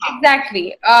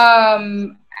 Exactly.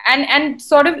 And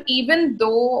sort of, even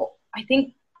though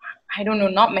I don't know,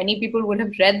 not many people would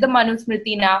have read the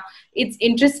Manusmriti now, it's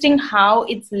interesting how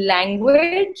its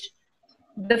language,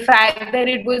 the fact that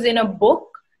it was in a book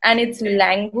and its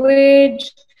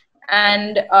language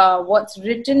and what's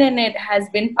written in it has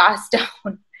been passed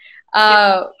down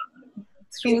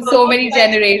through so many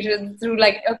generations, through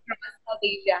like across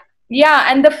Asia. Yeah,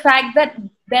 and the fact that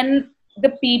then the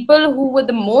people who were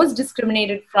the most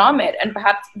discriminated from it, and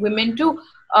perhaps women too,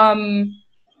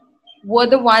 were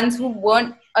the ones who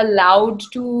weren't allowed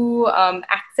to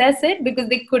access it because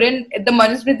they couldn't. The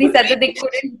Manusmriti said that they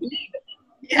couldn't read,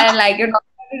 and like you're not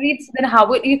going to read, so then how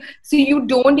would you? So you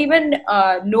don't even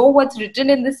know what's written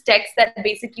in this text that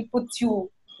basically puts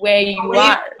you where you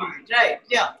are. Right.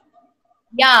 Yeah.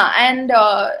 Yeah,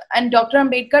 and Dr.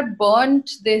 Ambedkar burnt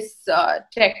this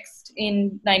text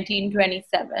in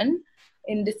 1927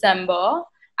 in December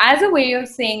as a way of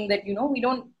saying that we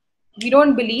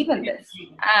don't believe in this,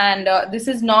 and this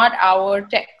is not our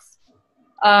text.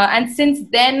 And since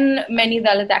then, many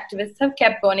Dalit activists have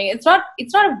kept burning. It's not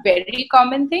a very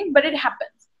common thing, but it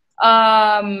happens.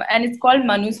 And it's called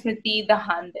Manusmriti the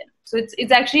Handin. So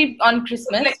it's actually on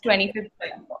Christmas, 25th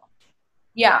December.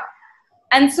 Yeah.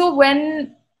 And so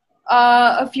when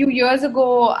a few years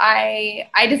ago,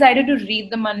 I decided to read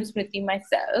the Manusmriti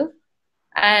myself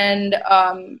and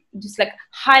just like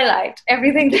highlight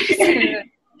everything that is in it.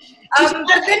 Did you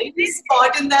have any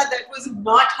spot in that was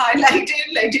not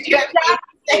highlighted? Like, did you have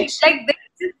any section? Like, this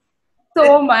is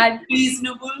so much.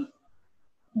 Reasonable.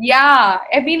 Yeah,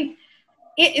 I mean,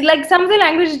 like some of the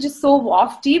language is just so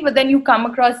wafty, but then you come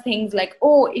across things like,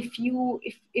 oh, if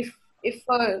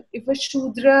a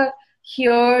Shudra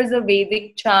hears a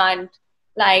Vedic chant,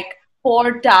 like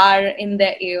pour tar in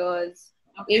their ears.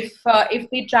 Okay. If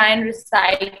they try and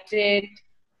recite it,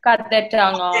 cut their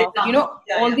tongue off. You know,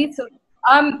 all these.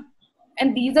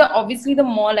 And these are obviously the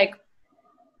more like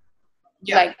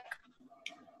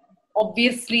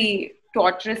obviously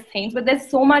torturous things, but there's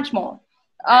so much more.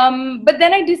 But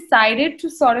then I decided to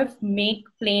sort of make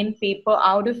plain paper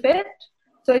out of it.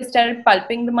 So I started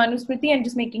pulping the Manusmriti and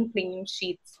just making plain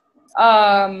sheets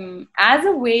as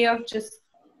a way of just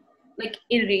like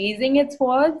erasing its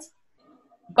words.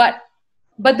 But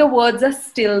the words are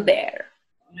still there.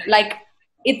 Right. Like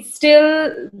it's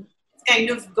still kind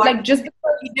of got, like just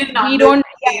because we don't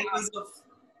layers of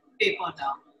paper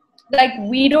now. Like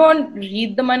we don't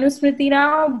read the Manusmriti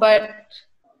now, but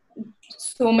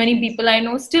so many people I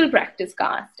know still practice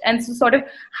caste. And so sort of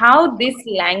how this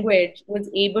language was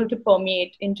able to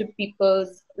permeate into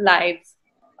people's lives,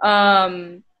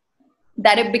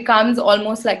 that it becomes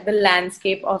almost like the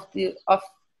landscape of the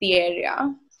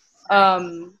area.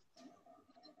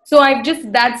 So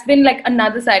that's been like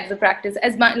another side of the practice.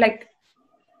 As much like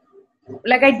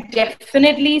I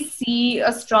definitely see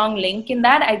a strong link in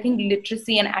that. I think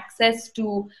literacy and access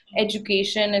to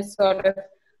education is sort of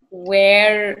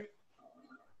where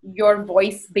your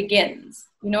voice begins,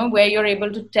 you know, where you're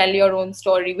able to tell your own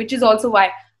story, which is also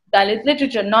why Dalit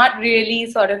literature, not really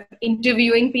sort of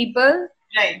interviewing people,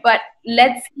 right, but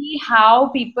let's see how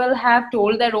people have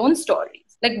told their own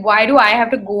stories. Like, why do I have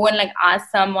to go and like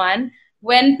ask someone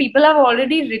when people have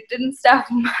already written stuff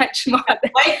much more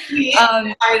than... Why create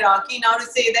a hierarchy now to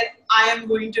say that I am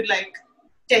going to like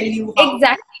tell you how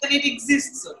exactly it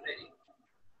exists already?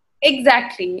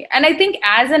 Exactly. And I think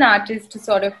as an artist to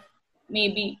sort of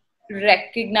maybe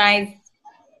recognize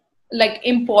like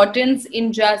importance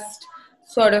in just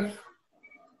sort of,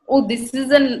 oh, this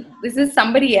is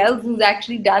somebody else who's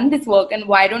actually done this work, and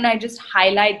why don't I just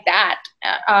highlight that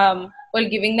while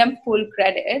giving them full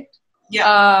credit,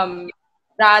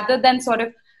 rather than sort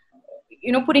of,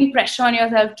 you know, putting pressure on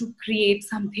yourself to create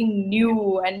something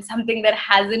new and something that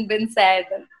hasn't been said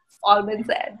and all been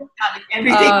said.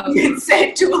 Everything been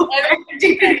said to a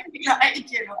degree,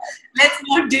 like, you know, let's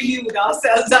not delude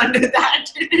ourselves under that.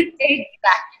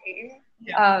 Exactly.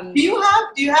 Yeah. Do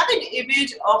you have an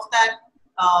image of that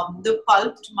the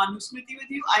pulped Manusmriti with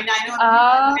you? I know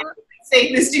I'm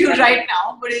saying this to you right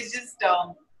now, but it's just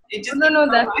no,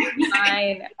 that's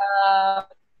fine.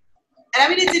 And I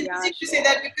mean, it's interesting to say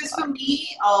that, because for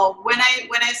me, when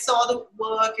I saw the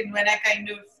work and when I kind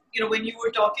of, you know, when you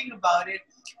were talking about it,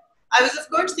 I was of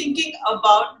course thinking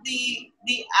about the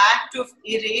act of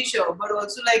erasure, but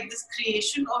also like this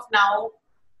creation of now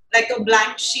like a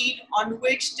blank sheet on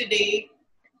which today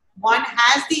one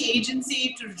has the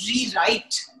agency to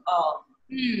rewrite,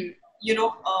 you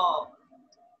know,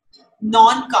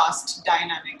 non-caste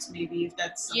dynamics, maybe, if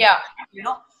that's you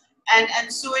know,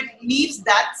 and so it leaves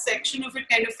that section of it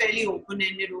kind of fairly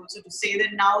open-ended also, to say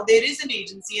that now there is an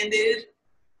agency and there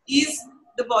is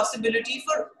the possibility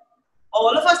for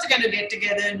all of us to kind of get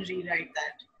together and rewrite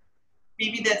that.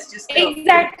 Maybe that's just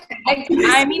exactly. Like,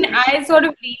 I mean, I sort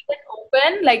of leave it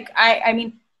open. Like, I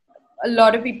mean, a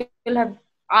lot of people have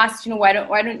asked, you know, why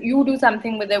don't you do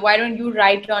something with it? Why don't you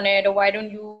write on it? Or why don't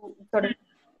you sort of?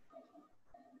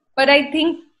 But I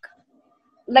think,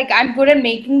 like, I'm good at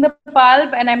making the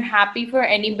pulp, and I'm happy for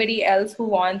anybody else who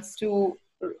wants to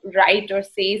write or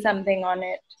say something on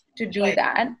it to do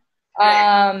that.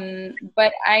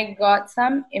 But I got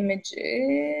some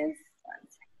images.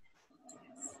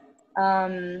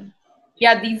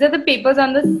 Yeah, these are the papers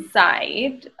on the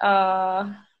side.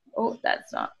 Oh,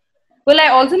 that's not. Well, I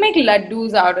also make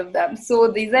laddus out of them.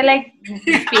 So these are like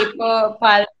paper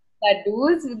pulp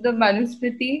laddus with the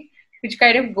Manusmriti, which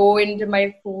kind of go into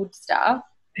my food stuff.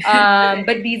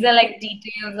 But these are like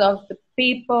details of the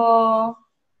paper.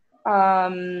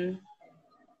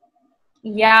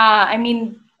 Yeah, I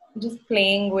mean, just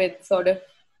playing with sort of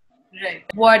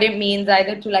what it means,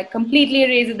 either to like completely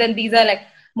erase it. Then these are like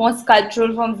more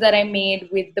sculptural forms that I made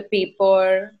with the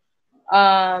paper.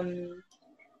 And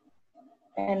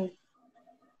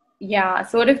yeah,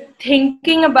 sort of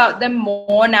thinking about them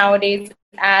more nowadays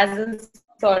as a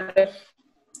sort of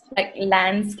like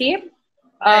landscape.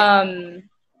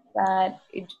 That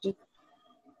it just,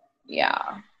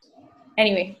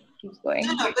 anyway, keeps going.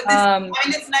 No, but this, I mean,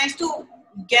 it's nice to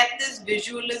get this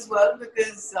visual as well,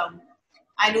 because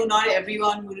I know not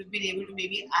everyone would have been able to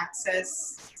maybe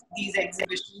access these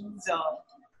exhibitions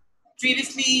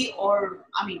previously, or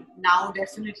I mean, now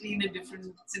definitely in a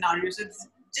different scenario. So it's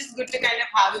just good to kind of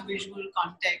have a visual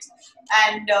context.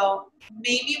 And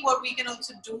maybe what we can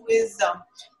also do is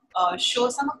show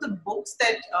some of the books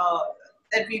that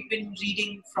we've been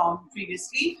reading from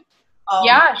previously.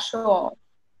 Yeah, sure.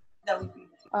 That would be.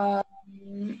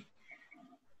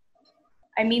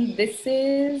 I mean, this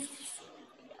is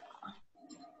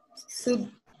so.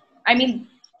 I mean,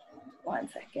 one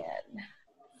second.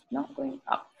 Not going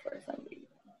up for some reason.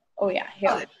 Oh yeah,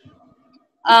 here.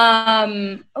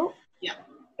 Oh Yeah.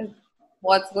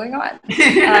 What's going on?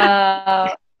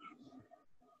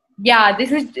 Yeah,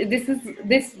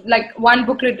 this like one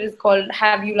booklet is called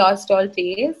 "Have You Lost All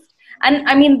Taste?" And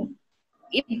I mean,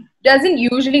 it doesn't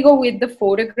usually go with the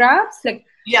photographs, like.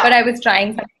 Yeah. But I was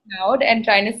trying something out and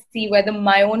trying to see whether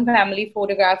my own family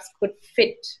photographs could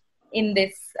fit in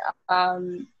this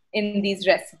in these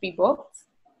recipe books.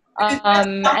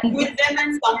 And with them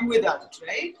and some without,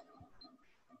 right?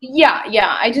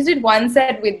 Yeah. I just did one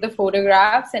set with the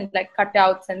photographs and like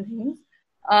cutouts and things.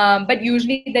 But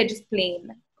usually they're just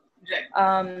plain.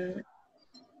 Right.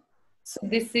 So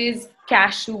this is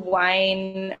cashew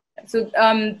wine. So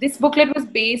this booklet was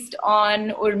based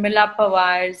on Urmila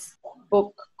Pawar's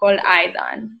book called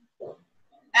Aidan.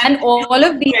 And all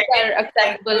of these are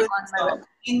accessible on my website.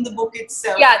 In the book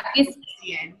itself. Yeah,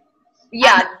 the end.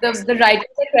 Yeah, the writer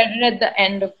is credited at the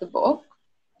end of the book.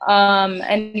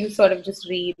 And you sort of just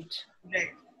read.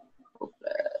 Right.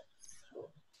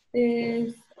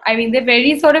 This, I mean, they're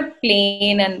very sort of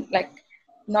plain and like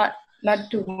not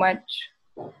too much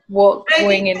work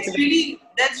going into it.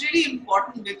 That's really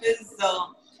important because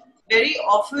very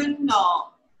often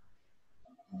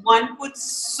one puts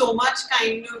so much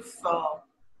kind of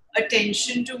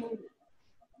attention to,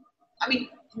 I mean,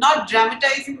 not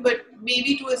dramatizing, but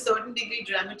maybe to a certain degree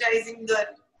dramatizing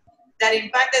that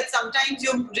impact, that sometimes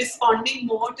you're responding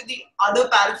more to the other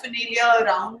paraphernalia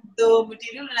around the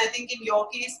material. And I think in your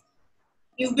case,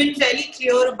 you've been fairly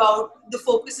clear about the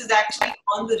focus is actually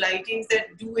on the writings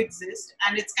that do exist,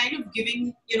 and it's kind of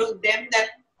giving them that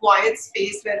quiet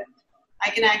space where I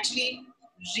can actually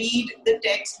read the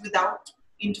text without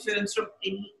interference from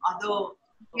any other.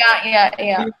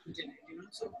 Yeah.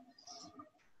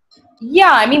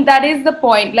 Yeah, I mean that is the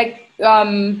point. Like,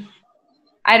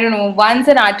 I don't know. Once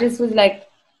an artist was like,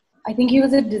 I think he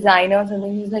was a designer or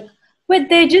something. He was like, but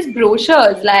they're just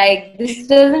brochures. Like, this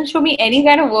doesn't show me any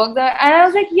kind of work. And I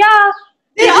was like, yeah,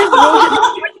 they're just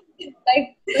brochures.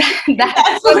 Like,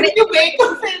 that's what you make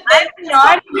of it. I'm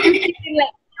not interested in like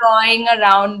drawing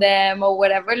around them or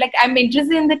whatever. Like, I'm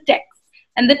interested in the text.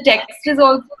 And the text is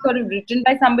also sort of written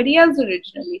by somebody else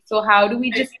originally. So how do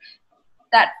we just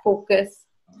that focus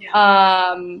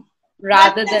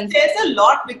rather than... There's a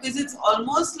lot, because it's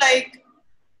almost like,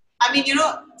 I mean,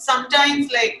 sometimes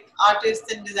like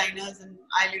artists and designers, and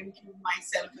I'll include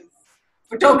myself as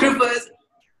photographers,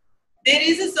 there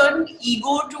is a certain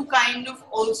ego to kind of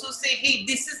also say, hey,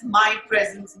 this is my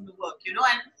presence in the work, and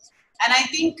I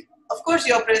think, of course,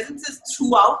 your presence is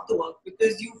throughout the work,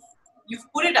 because you've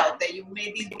put it out there, you've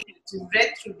made these videos, you've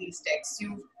read through these texts,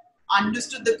 you've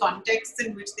understood the context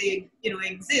in which they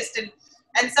exist,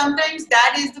 and sometimes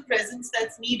that is the presence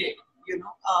that's needed.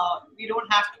 We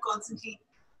don't have to constantly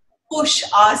push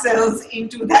ourselves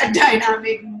into that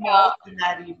dynamic more than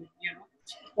that even,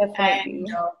 Definitely. And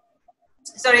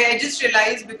sorry, I just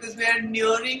realized, because we're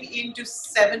nearing into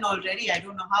 7 already, I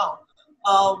don't know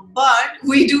how, but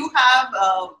we do have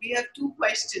we have 2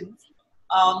 questions.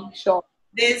 Sure.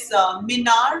 There's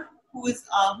Minar, who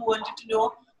wanted to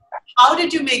know, how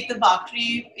did you make the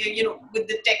bakri, with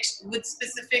the text, with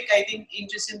specific, I think,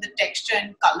 interest in the texture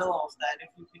and color of that, if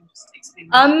you can just explain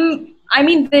that. I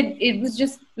mean, it was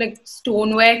just like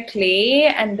stoneware clay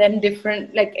and then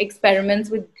different like experiments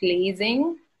with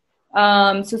glazing.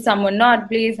 So some were not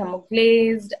glazed, some were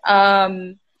glazed.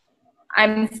 I'm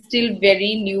still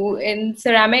very new in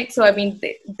ceramics, so I mean,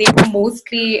 they were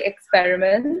mostly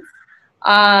experiments.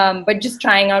 But just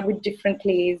trying out with different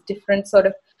clays, different sort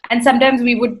of, and sometimes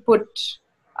we would put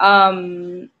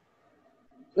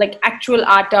like actual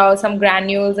atta or some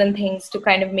granules and things to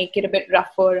kind of make it a bit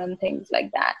rougher and things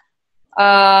like that.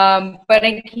 But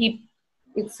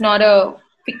it's not a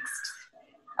fixed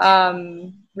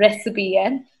recipe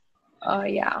yet.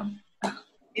 Yeah.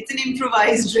 It's an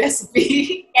improvised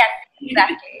recipe. Yes,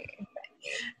 exactly.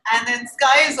 And then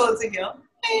Sky is also here.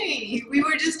 Hey, we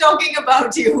were just talking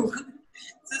about you.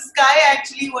 So Sky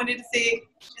actually wanted to say,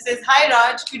 she says, hi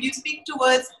Raj, could you speak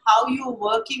towards how you're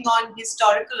working on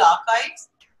historical archives?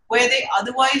 where they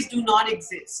otherwise do not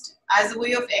exist, as a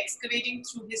way of excavating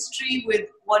through history with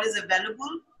what is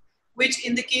available, which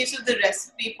in the case of the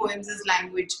recipe poems is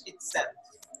language itself.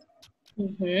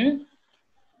 Mm-hmm.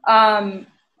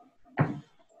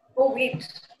 Oh wait,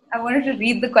 I wanted to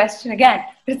read the question again.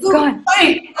 It's gone.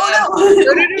 Sorry. Oh no.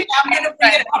 Okay, I'm gonna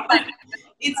bring it up.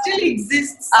 It still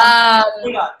exists.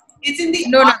 Hold on. It's in the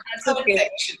answered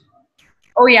section.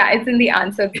 Oh yeah, it's in the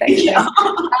answered section. Yeah.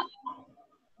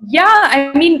 Yeah,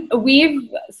 I mean,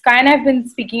 Sky and I have been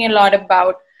speaking a lot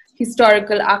about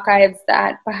historical archives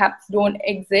that perhaps don't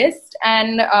exist,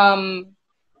 and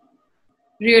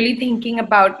really thinking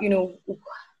about,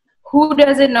 who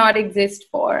does it not exist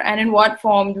for, and in what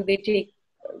form do they take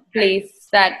place,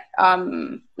 that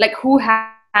like who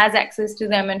has access to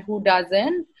them and who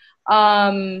doesn't.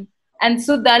 And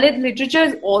so Dalit literature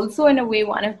is also in a way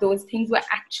one of those things where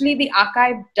actually the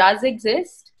archive does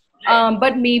exist,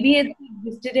 but maybe it's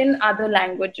existed in other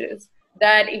languages,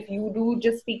 that if you do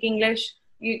just speak English,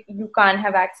 you can't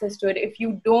have access to it. If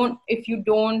you don't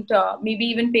maybe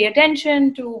even pay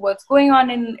attention to what's going on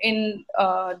in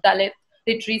Dalit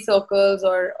literary circles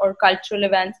or cultural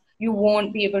events, you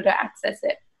won't be able to access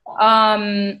it.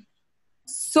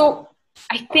 So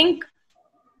I think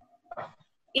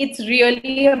it's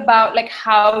really about like,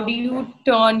 how do you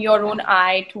turn your own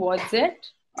eye towards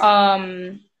it?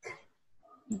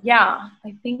 Yeah,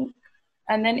 I think.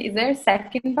 And then is there a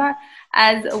second part?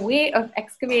 As a way of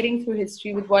excavating through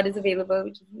history with what is available,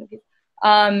 which is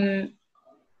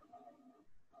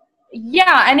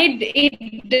yeah, and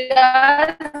it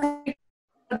does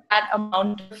that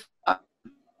amount of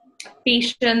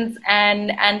patience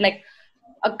and like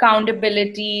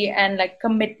accountability and like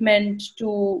commitment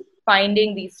to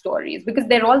finding these stories, because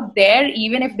they're all there,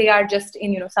 even if they are just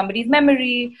in somebody's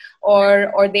memory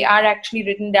or they are actually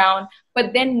written down,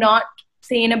 but they're not,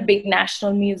 say, in a big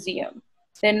national museum.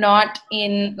 They're not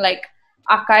in like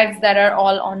archives that are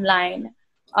all online.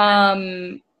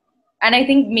 And I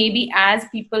think maybe as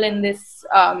people in this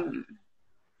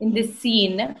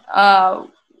scene,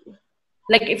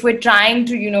 like if we're trying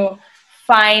to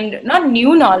find not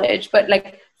new knowledge, but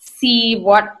like see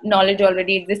what knowledge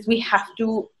already exists, we have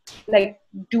to like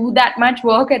do that much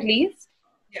work at least.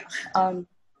 Yeah.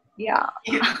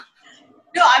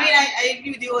 No, I mean, I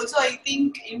agree with you. Also, I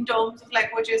think in terms of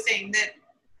like what you're saying, that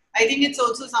I think it's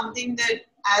also something that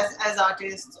as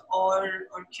artists or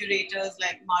curators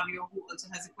like Mario, who also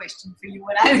has a question for you,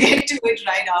 and I'll get to it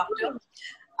right after.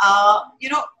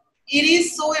 It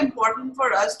is so important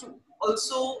for us to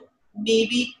also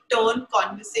maybe turn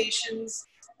conversations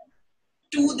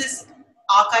to this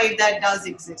archive that does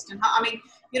exist. And I mean,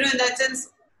 in that sense,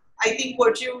 I think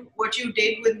what you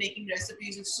did with making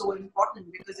recipes is so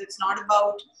important, because it's not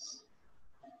about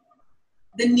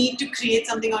the need to create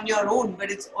something on your own, but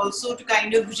it's also to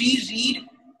kind of reread,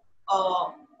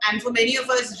 and for many of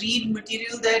us, read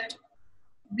material that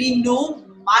we know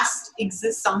must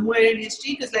exist somewhere in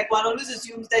history, because like one always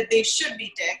assumes that there should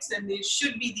be texts and there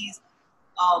should be these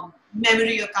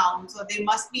memory accounts, or there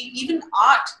must be even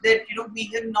art that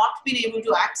we have not been able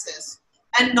to access,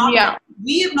 and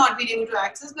we have not been able to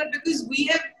access, but because we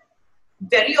have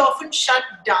very often shut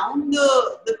down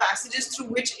the passages through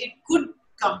which it could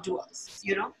come to us,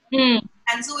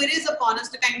 and so it is upon us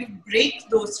to kind of break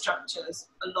those structures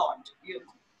a lot,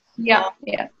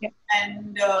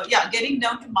 And getting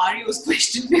down to Mario's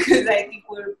question, because I think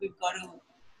we've got to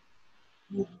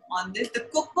move on this. The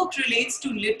cookbook relates to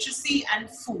literacy and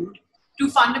food, to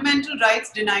fundamental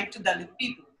rights denied to Dalit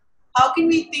people. How can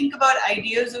we think about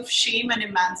ideas of shame and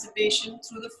emancipation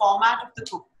through the format of the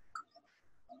cookbook?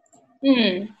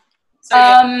 So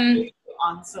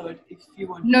answered if you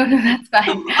want. No, that's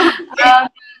fine.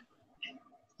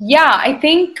 I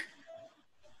think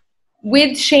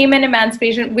with shame and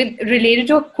emancipation, related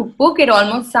to a cookbook, it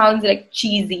almost sounds like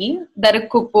cheesy that a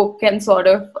cookbook can sort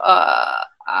of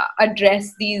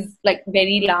address these like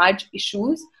very large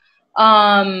issues.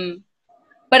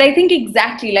 But I think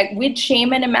exactly like with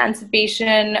shame and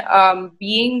emancipation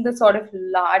being the sort of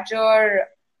larger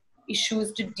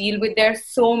issues to deal with, there are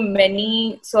so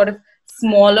many sort of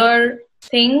smaller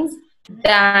things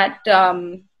that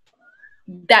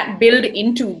that build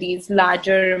into these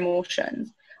larger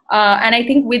emotions. And I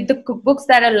think with the cookbooks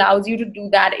that allows you to do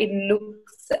that, it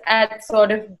looks at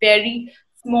sort of very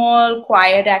small,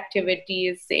 quiet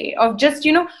activities, say, of just,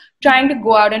 trying to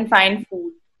go out and find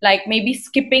food. Like maybe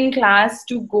skipping class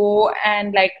to go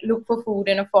and like look for food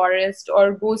in a forest,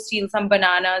 or go steal some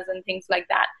bananas and things like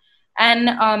that.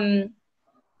 And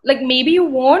like maybe you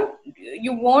won't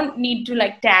need to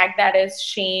like tag that as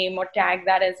shame, or tag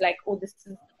that as like, oh, this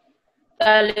is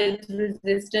Dalit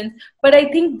resistance. But I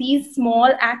think these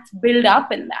small acts build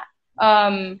up in that.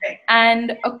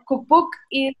 And a cookbook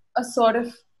is a sort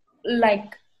of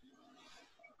like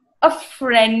a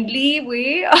friendly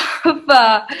way of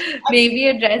maybe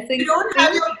addressing. You don't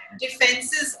have your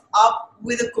defenses up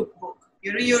with a cookbook.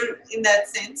 You know, you're in that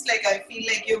sense. Like I feel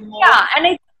like you're more. Yeah,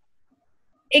 and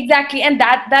exactly, and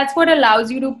that's what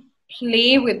allows you to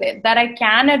play with it. That I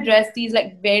can address these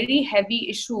like very heavy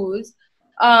issues.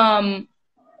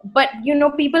 But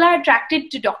people are attracted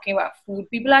to talking about food.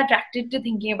 People are attracted to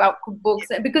thinking about cookbooks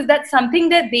because that's something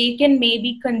that they can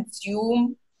maybe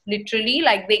consume literally.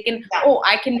 Like they can,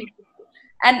 I can make it.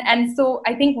 And so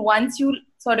I think once you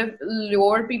sort of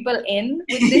lure people in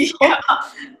with this book,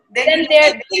 then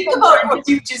they think about what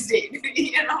you just did.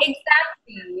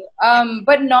 Exactly.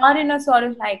 But not in a sort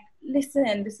of like,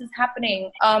 listen, this is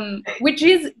happening, which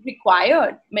is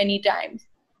required many times.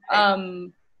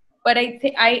 But I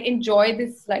think I enjoy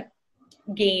this like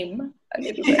game a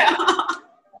little bit.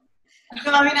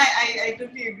 No, I mean, I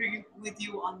totally agree with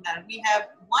you on that. We have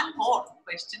one more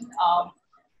question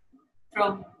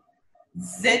from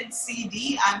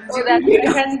ZCD. That's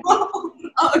my friend.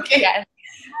 Okay. Yes.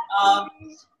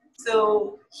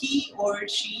 So he or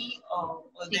she or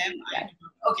them,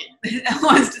 okay,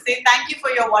 wants to say thank you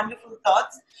for your wonderful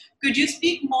thoughts. Could you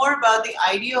speak more about the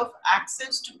idea of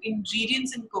access to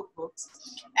ingredients in cookbooks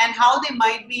and how they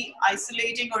might be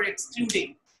isolating or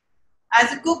excluding?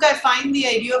 As a cook, I find the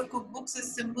idea of cookbooks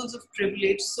as symbols of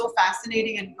privilege so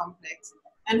fascinating and complex,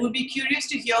 and would be curious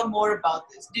to hear more about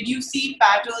this. Did you see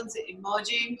patterns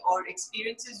emerging or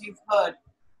experiences you've heard,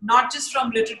 not just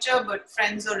from literature, but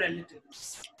friends or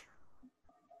relatives?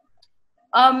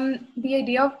 The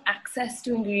idea of access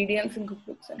to ingredients in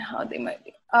cookbooks and how they might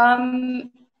be. I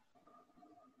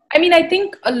mean, I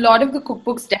think a lot of the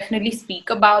cookbooks definitely speak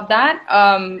about that.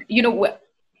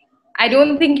 I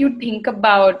don't think you think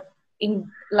about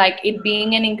like it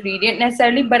being an ingredient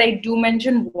necessarily, but I do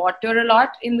mention water a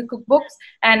lot in the cookbooks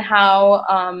and how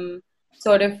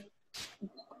sort of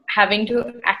having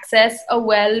to access a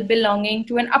well belonging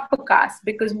to an upper caste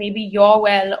because maybe your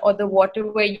well or the water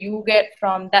where you get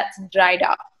from that's dried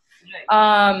up.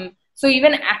 Right. So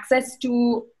even access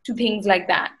to things like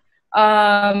that.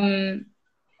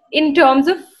 In terms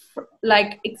of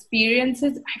like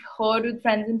experiences I've heard with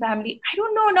friends and family, I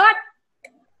don't know,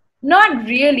 not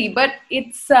really, but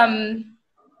it's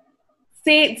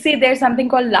say there's something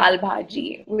called lal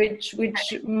bhaji, which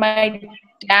my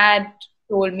dad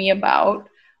told me about.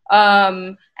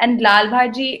 And lal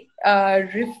bhaji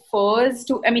refers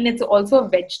to, I mean, it's also a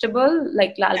vegetable,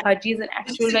 like lal bhaji is an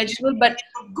actual vegetable, but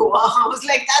Goa, I was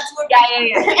like, that's what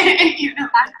you know.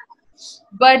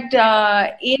 But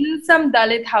in some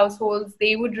Dalit households,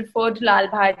 they would refer to lal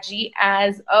bhaji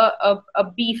as a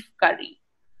beef curry.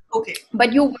 Okay.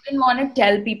 But you wouldn't want to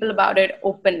tell people about it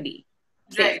openly.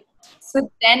 Right. So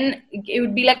then it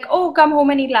would be like, oh, come home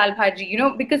and eat lal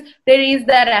bhaji, because there is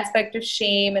that aspect of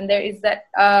shame and there is that,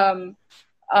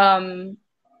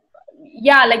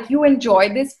 like you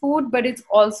enjoy this food, but it's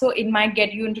also, it might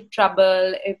get you into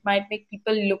trouble. It might make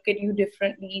people look at you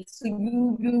differently. So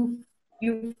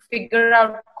you figure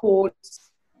out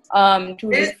codes to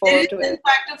refer to it. There is in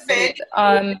fact a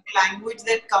fairly language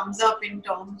that comes up in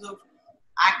terms of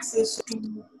access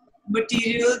to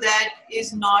material that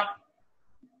is not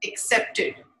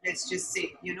accepted, let's just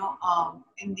say, in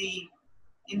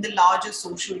the larger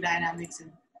social dynamics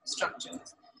and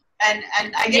structures. And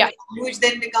I guess language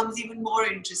then becomes even more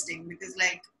interesting because,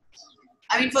 like,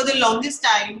 I mean, for the longest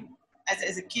time,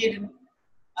 as a kid,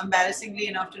 embarrassingly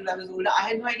enough till I was older, I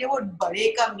had no idea what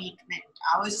bade ka meat meant.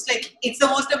 I was just like, it's the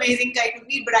most amazing type of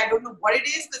meat, but I don't know what it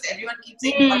is because everyone keeps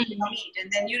saying bade ka meat.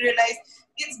 And then you realize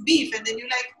it's beef. And then you're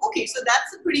like, okay, so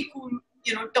that's a pretty cool,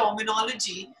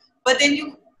 terminology. But then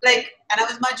you, like, and I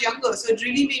was much younger, so it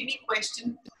really made me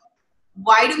question,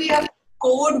 why do we have to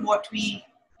code what we,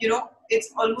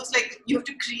 it's almost like you have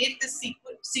to create this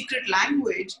secret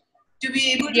language to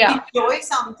be able to enjoy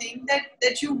something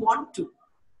that you want to.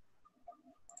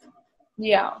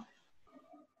 Yeah.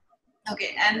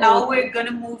 Okay, and now we're going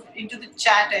to move into the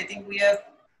chat. I think we have,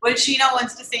 well, Sheena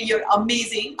wants to say you're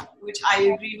amazing, which I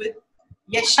agree with.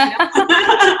 Yes, Sheena.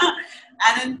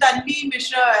 And then Tanvi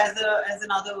Mishra as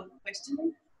another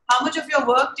question. How much of your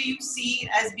work do you see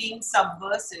as being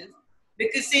subversive?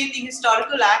 Because say in the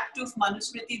historical act of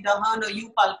Manusmriti Dahan, or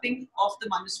you pulping of the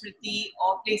Manusmriti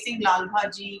or placing lal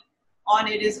bhaji on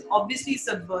it is obviously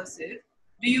subversive.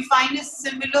 Do you find a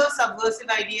similar subversive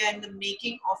idea in the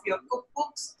making of your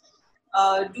cookbooks?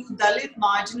 Do Dalit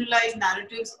marginalized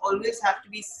narratives always have to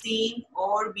be seen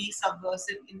or be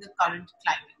subversive in the current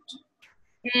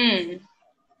climate?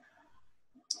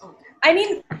 Okay. I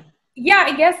mean, yeah,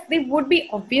 I guess they would be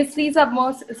obviously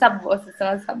subversive, not subversive.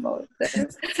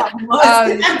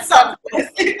 Submersive and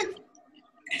subversive.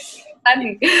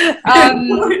 Funny.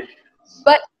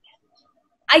 But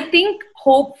I think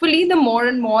hopefully the more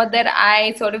and more that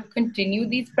I sort of continue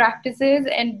these practices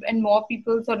and more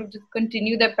people sort of just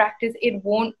continue their practice, it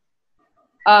won't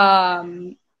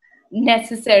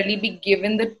necessarily be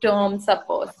given the term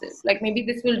subversive. Like maybe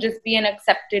this will just be an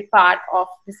accepted part of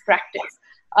this practice.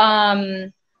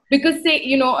 Because say,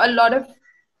 you know, a lot of,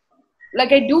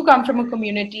 like I do come from a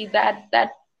community that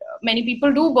many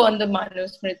people do burn the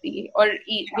Manusmriti or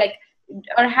eat like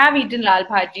or have eaten lal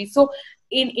bhaji. So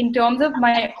in terms of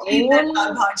my Eat that own,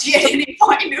 dal bhaji at any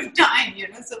point of time, you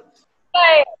know. So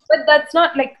right, but that's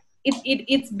not like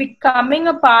it's becoming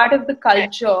a part of the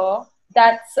culture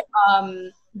that's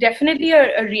definitely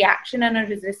a reaction and a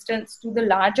resistance to the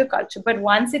larger culture. But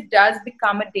once it does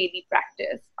become a daily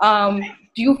practice,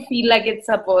 do you feel like it's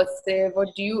subversive, or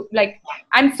do you like?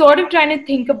 I'm sort of trying to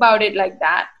think about it like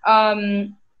that.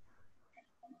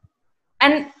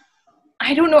 And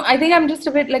I don't know. I think I'm just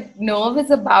a bit like nervous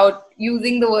about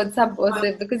using the word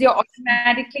subversive because you're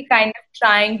automatically kind of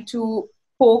trying to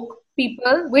poke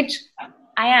people, which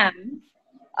I am.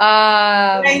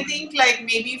 I think like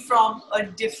maybe from a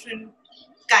different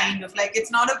kind of like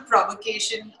it's not a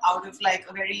provocation out of like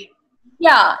a very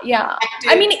Yeah. active,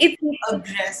 I mean, it's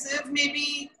aggressive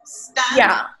maybe stance.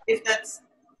 yeah, If that's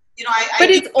you know, I but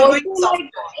think it's we're also going soft like on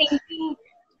that. thinking,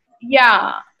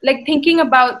 yeah, like thinking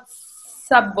about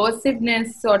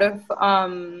subversiveness sort of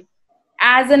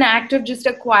as an act of just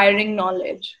acquiring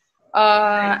knowledge,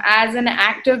 as an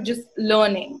act of just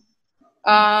learning.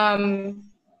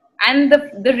 And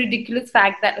the ridiculous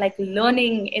fact that like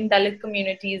learning in Dalit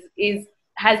communities is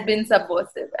has been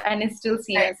subversive and is still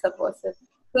seen as subversive.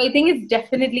 So I think it's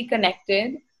definitely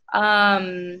connected.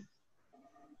 But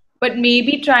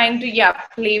maybe trying to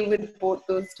play with both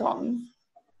those terms.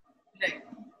 Right.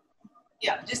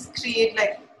 Yeah, just create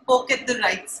like poke at the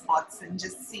right spots and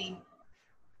just see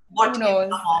what Who you knows?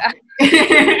 come up with.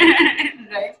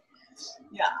 Right.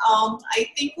 Yeah. I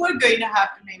think we're going to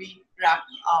have to maybe wrap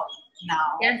up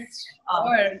now. Yes,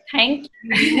 sure. Thank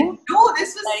you. No,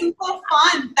 this was super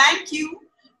fun. Thank you.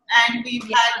 And we've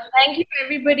had. Thank you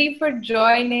everybody for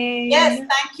joining. Yes,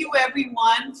 thank you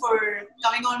everyone for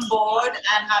coming on board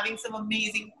and having some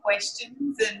amazing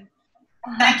questions. And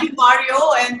thank you,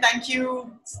 Mario, and thank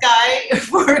you, Sky,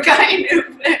 for kind of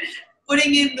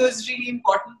putting in those really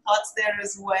important thoughts there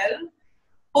as well.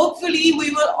 Hopefully,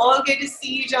 we will all get to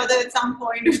see each other at some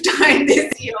point of time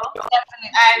this year.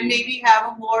 Definitely. And maybe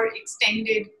have a more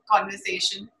extended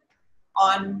conversation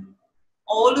on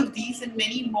all of these and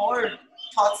many more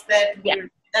thoughts that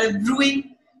are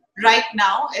brewing right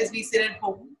now as we sit at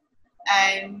home.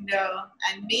 And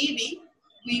maybe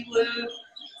we will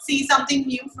see something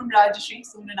new from Rajyashri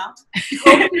soon enough.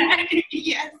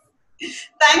 Yes.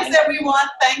 Thanks everyone.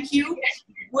 Thank you.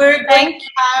 We're going to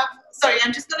have, sorry,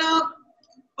 I'm just going to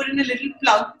put in a little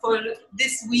plug for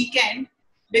this weekend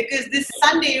because this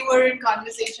Sunday we're in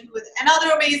conversation with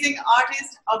another amazing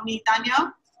artist, Avni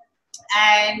Tanya,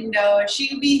 and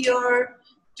she'll be here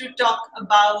to talk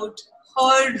about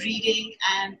her reading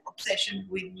and obsession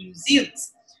with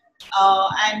museums.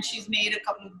 And she's made a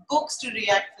couple of books to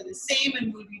react for the same,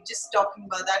 and we'll be just talking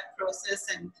about that process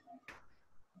and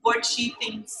what she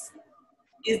thinks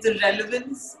is the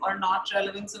relevance or not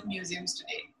relevance of museums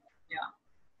today. Yeah.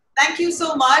 Thank you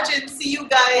so much, and see you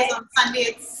guys on Sunday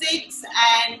at 6.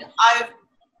 And I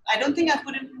don't think I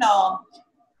put in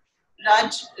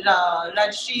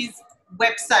Rajyashri's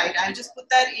website. I'll just put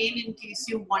that in case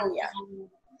you want to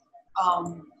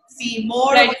see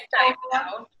more. Out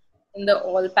in the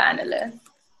all panelists.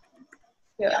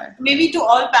 Yeah. Maybe to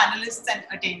all panelists and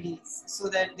attendees so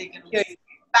that they can.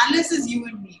 Panelists is you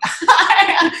and me.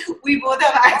 We both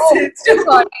have access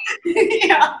to.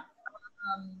 Yeah.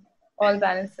 All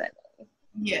panelists.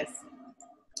 Yes.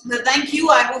 So thank you.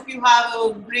 I hope you have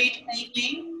a great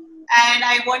evening. And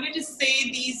I wanted to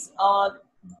say these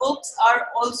books are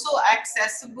also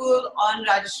accessible on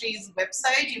Rajyashri's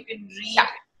website. You can read.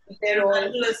 There are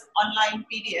online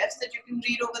PDFs that you can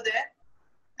read over there.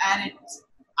 And it's,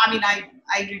 I mean, I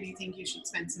really think you should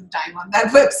spend some time on that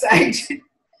website.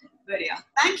 But yeah,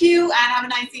 thank you and have a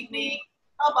nice evening.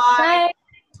 Bye-bye.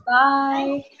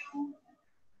 Bye.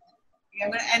 I'm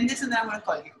going to end this and then I'm going to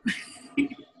call you.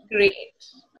 Great.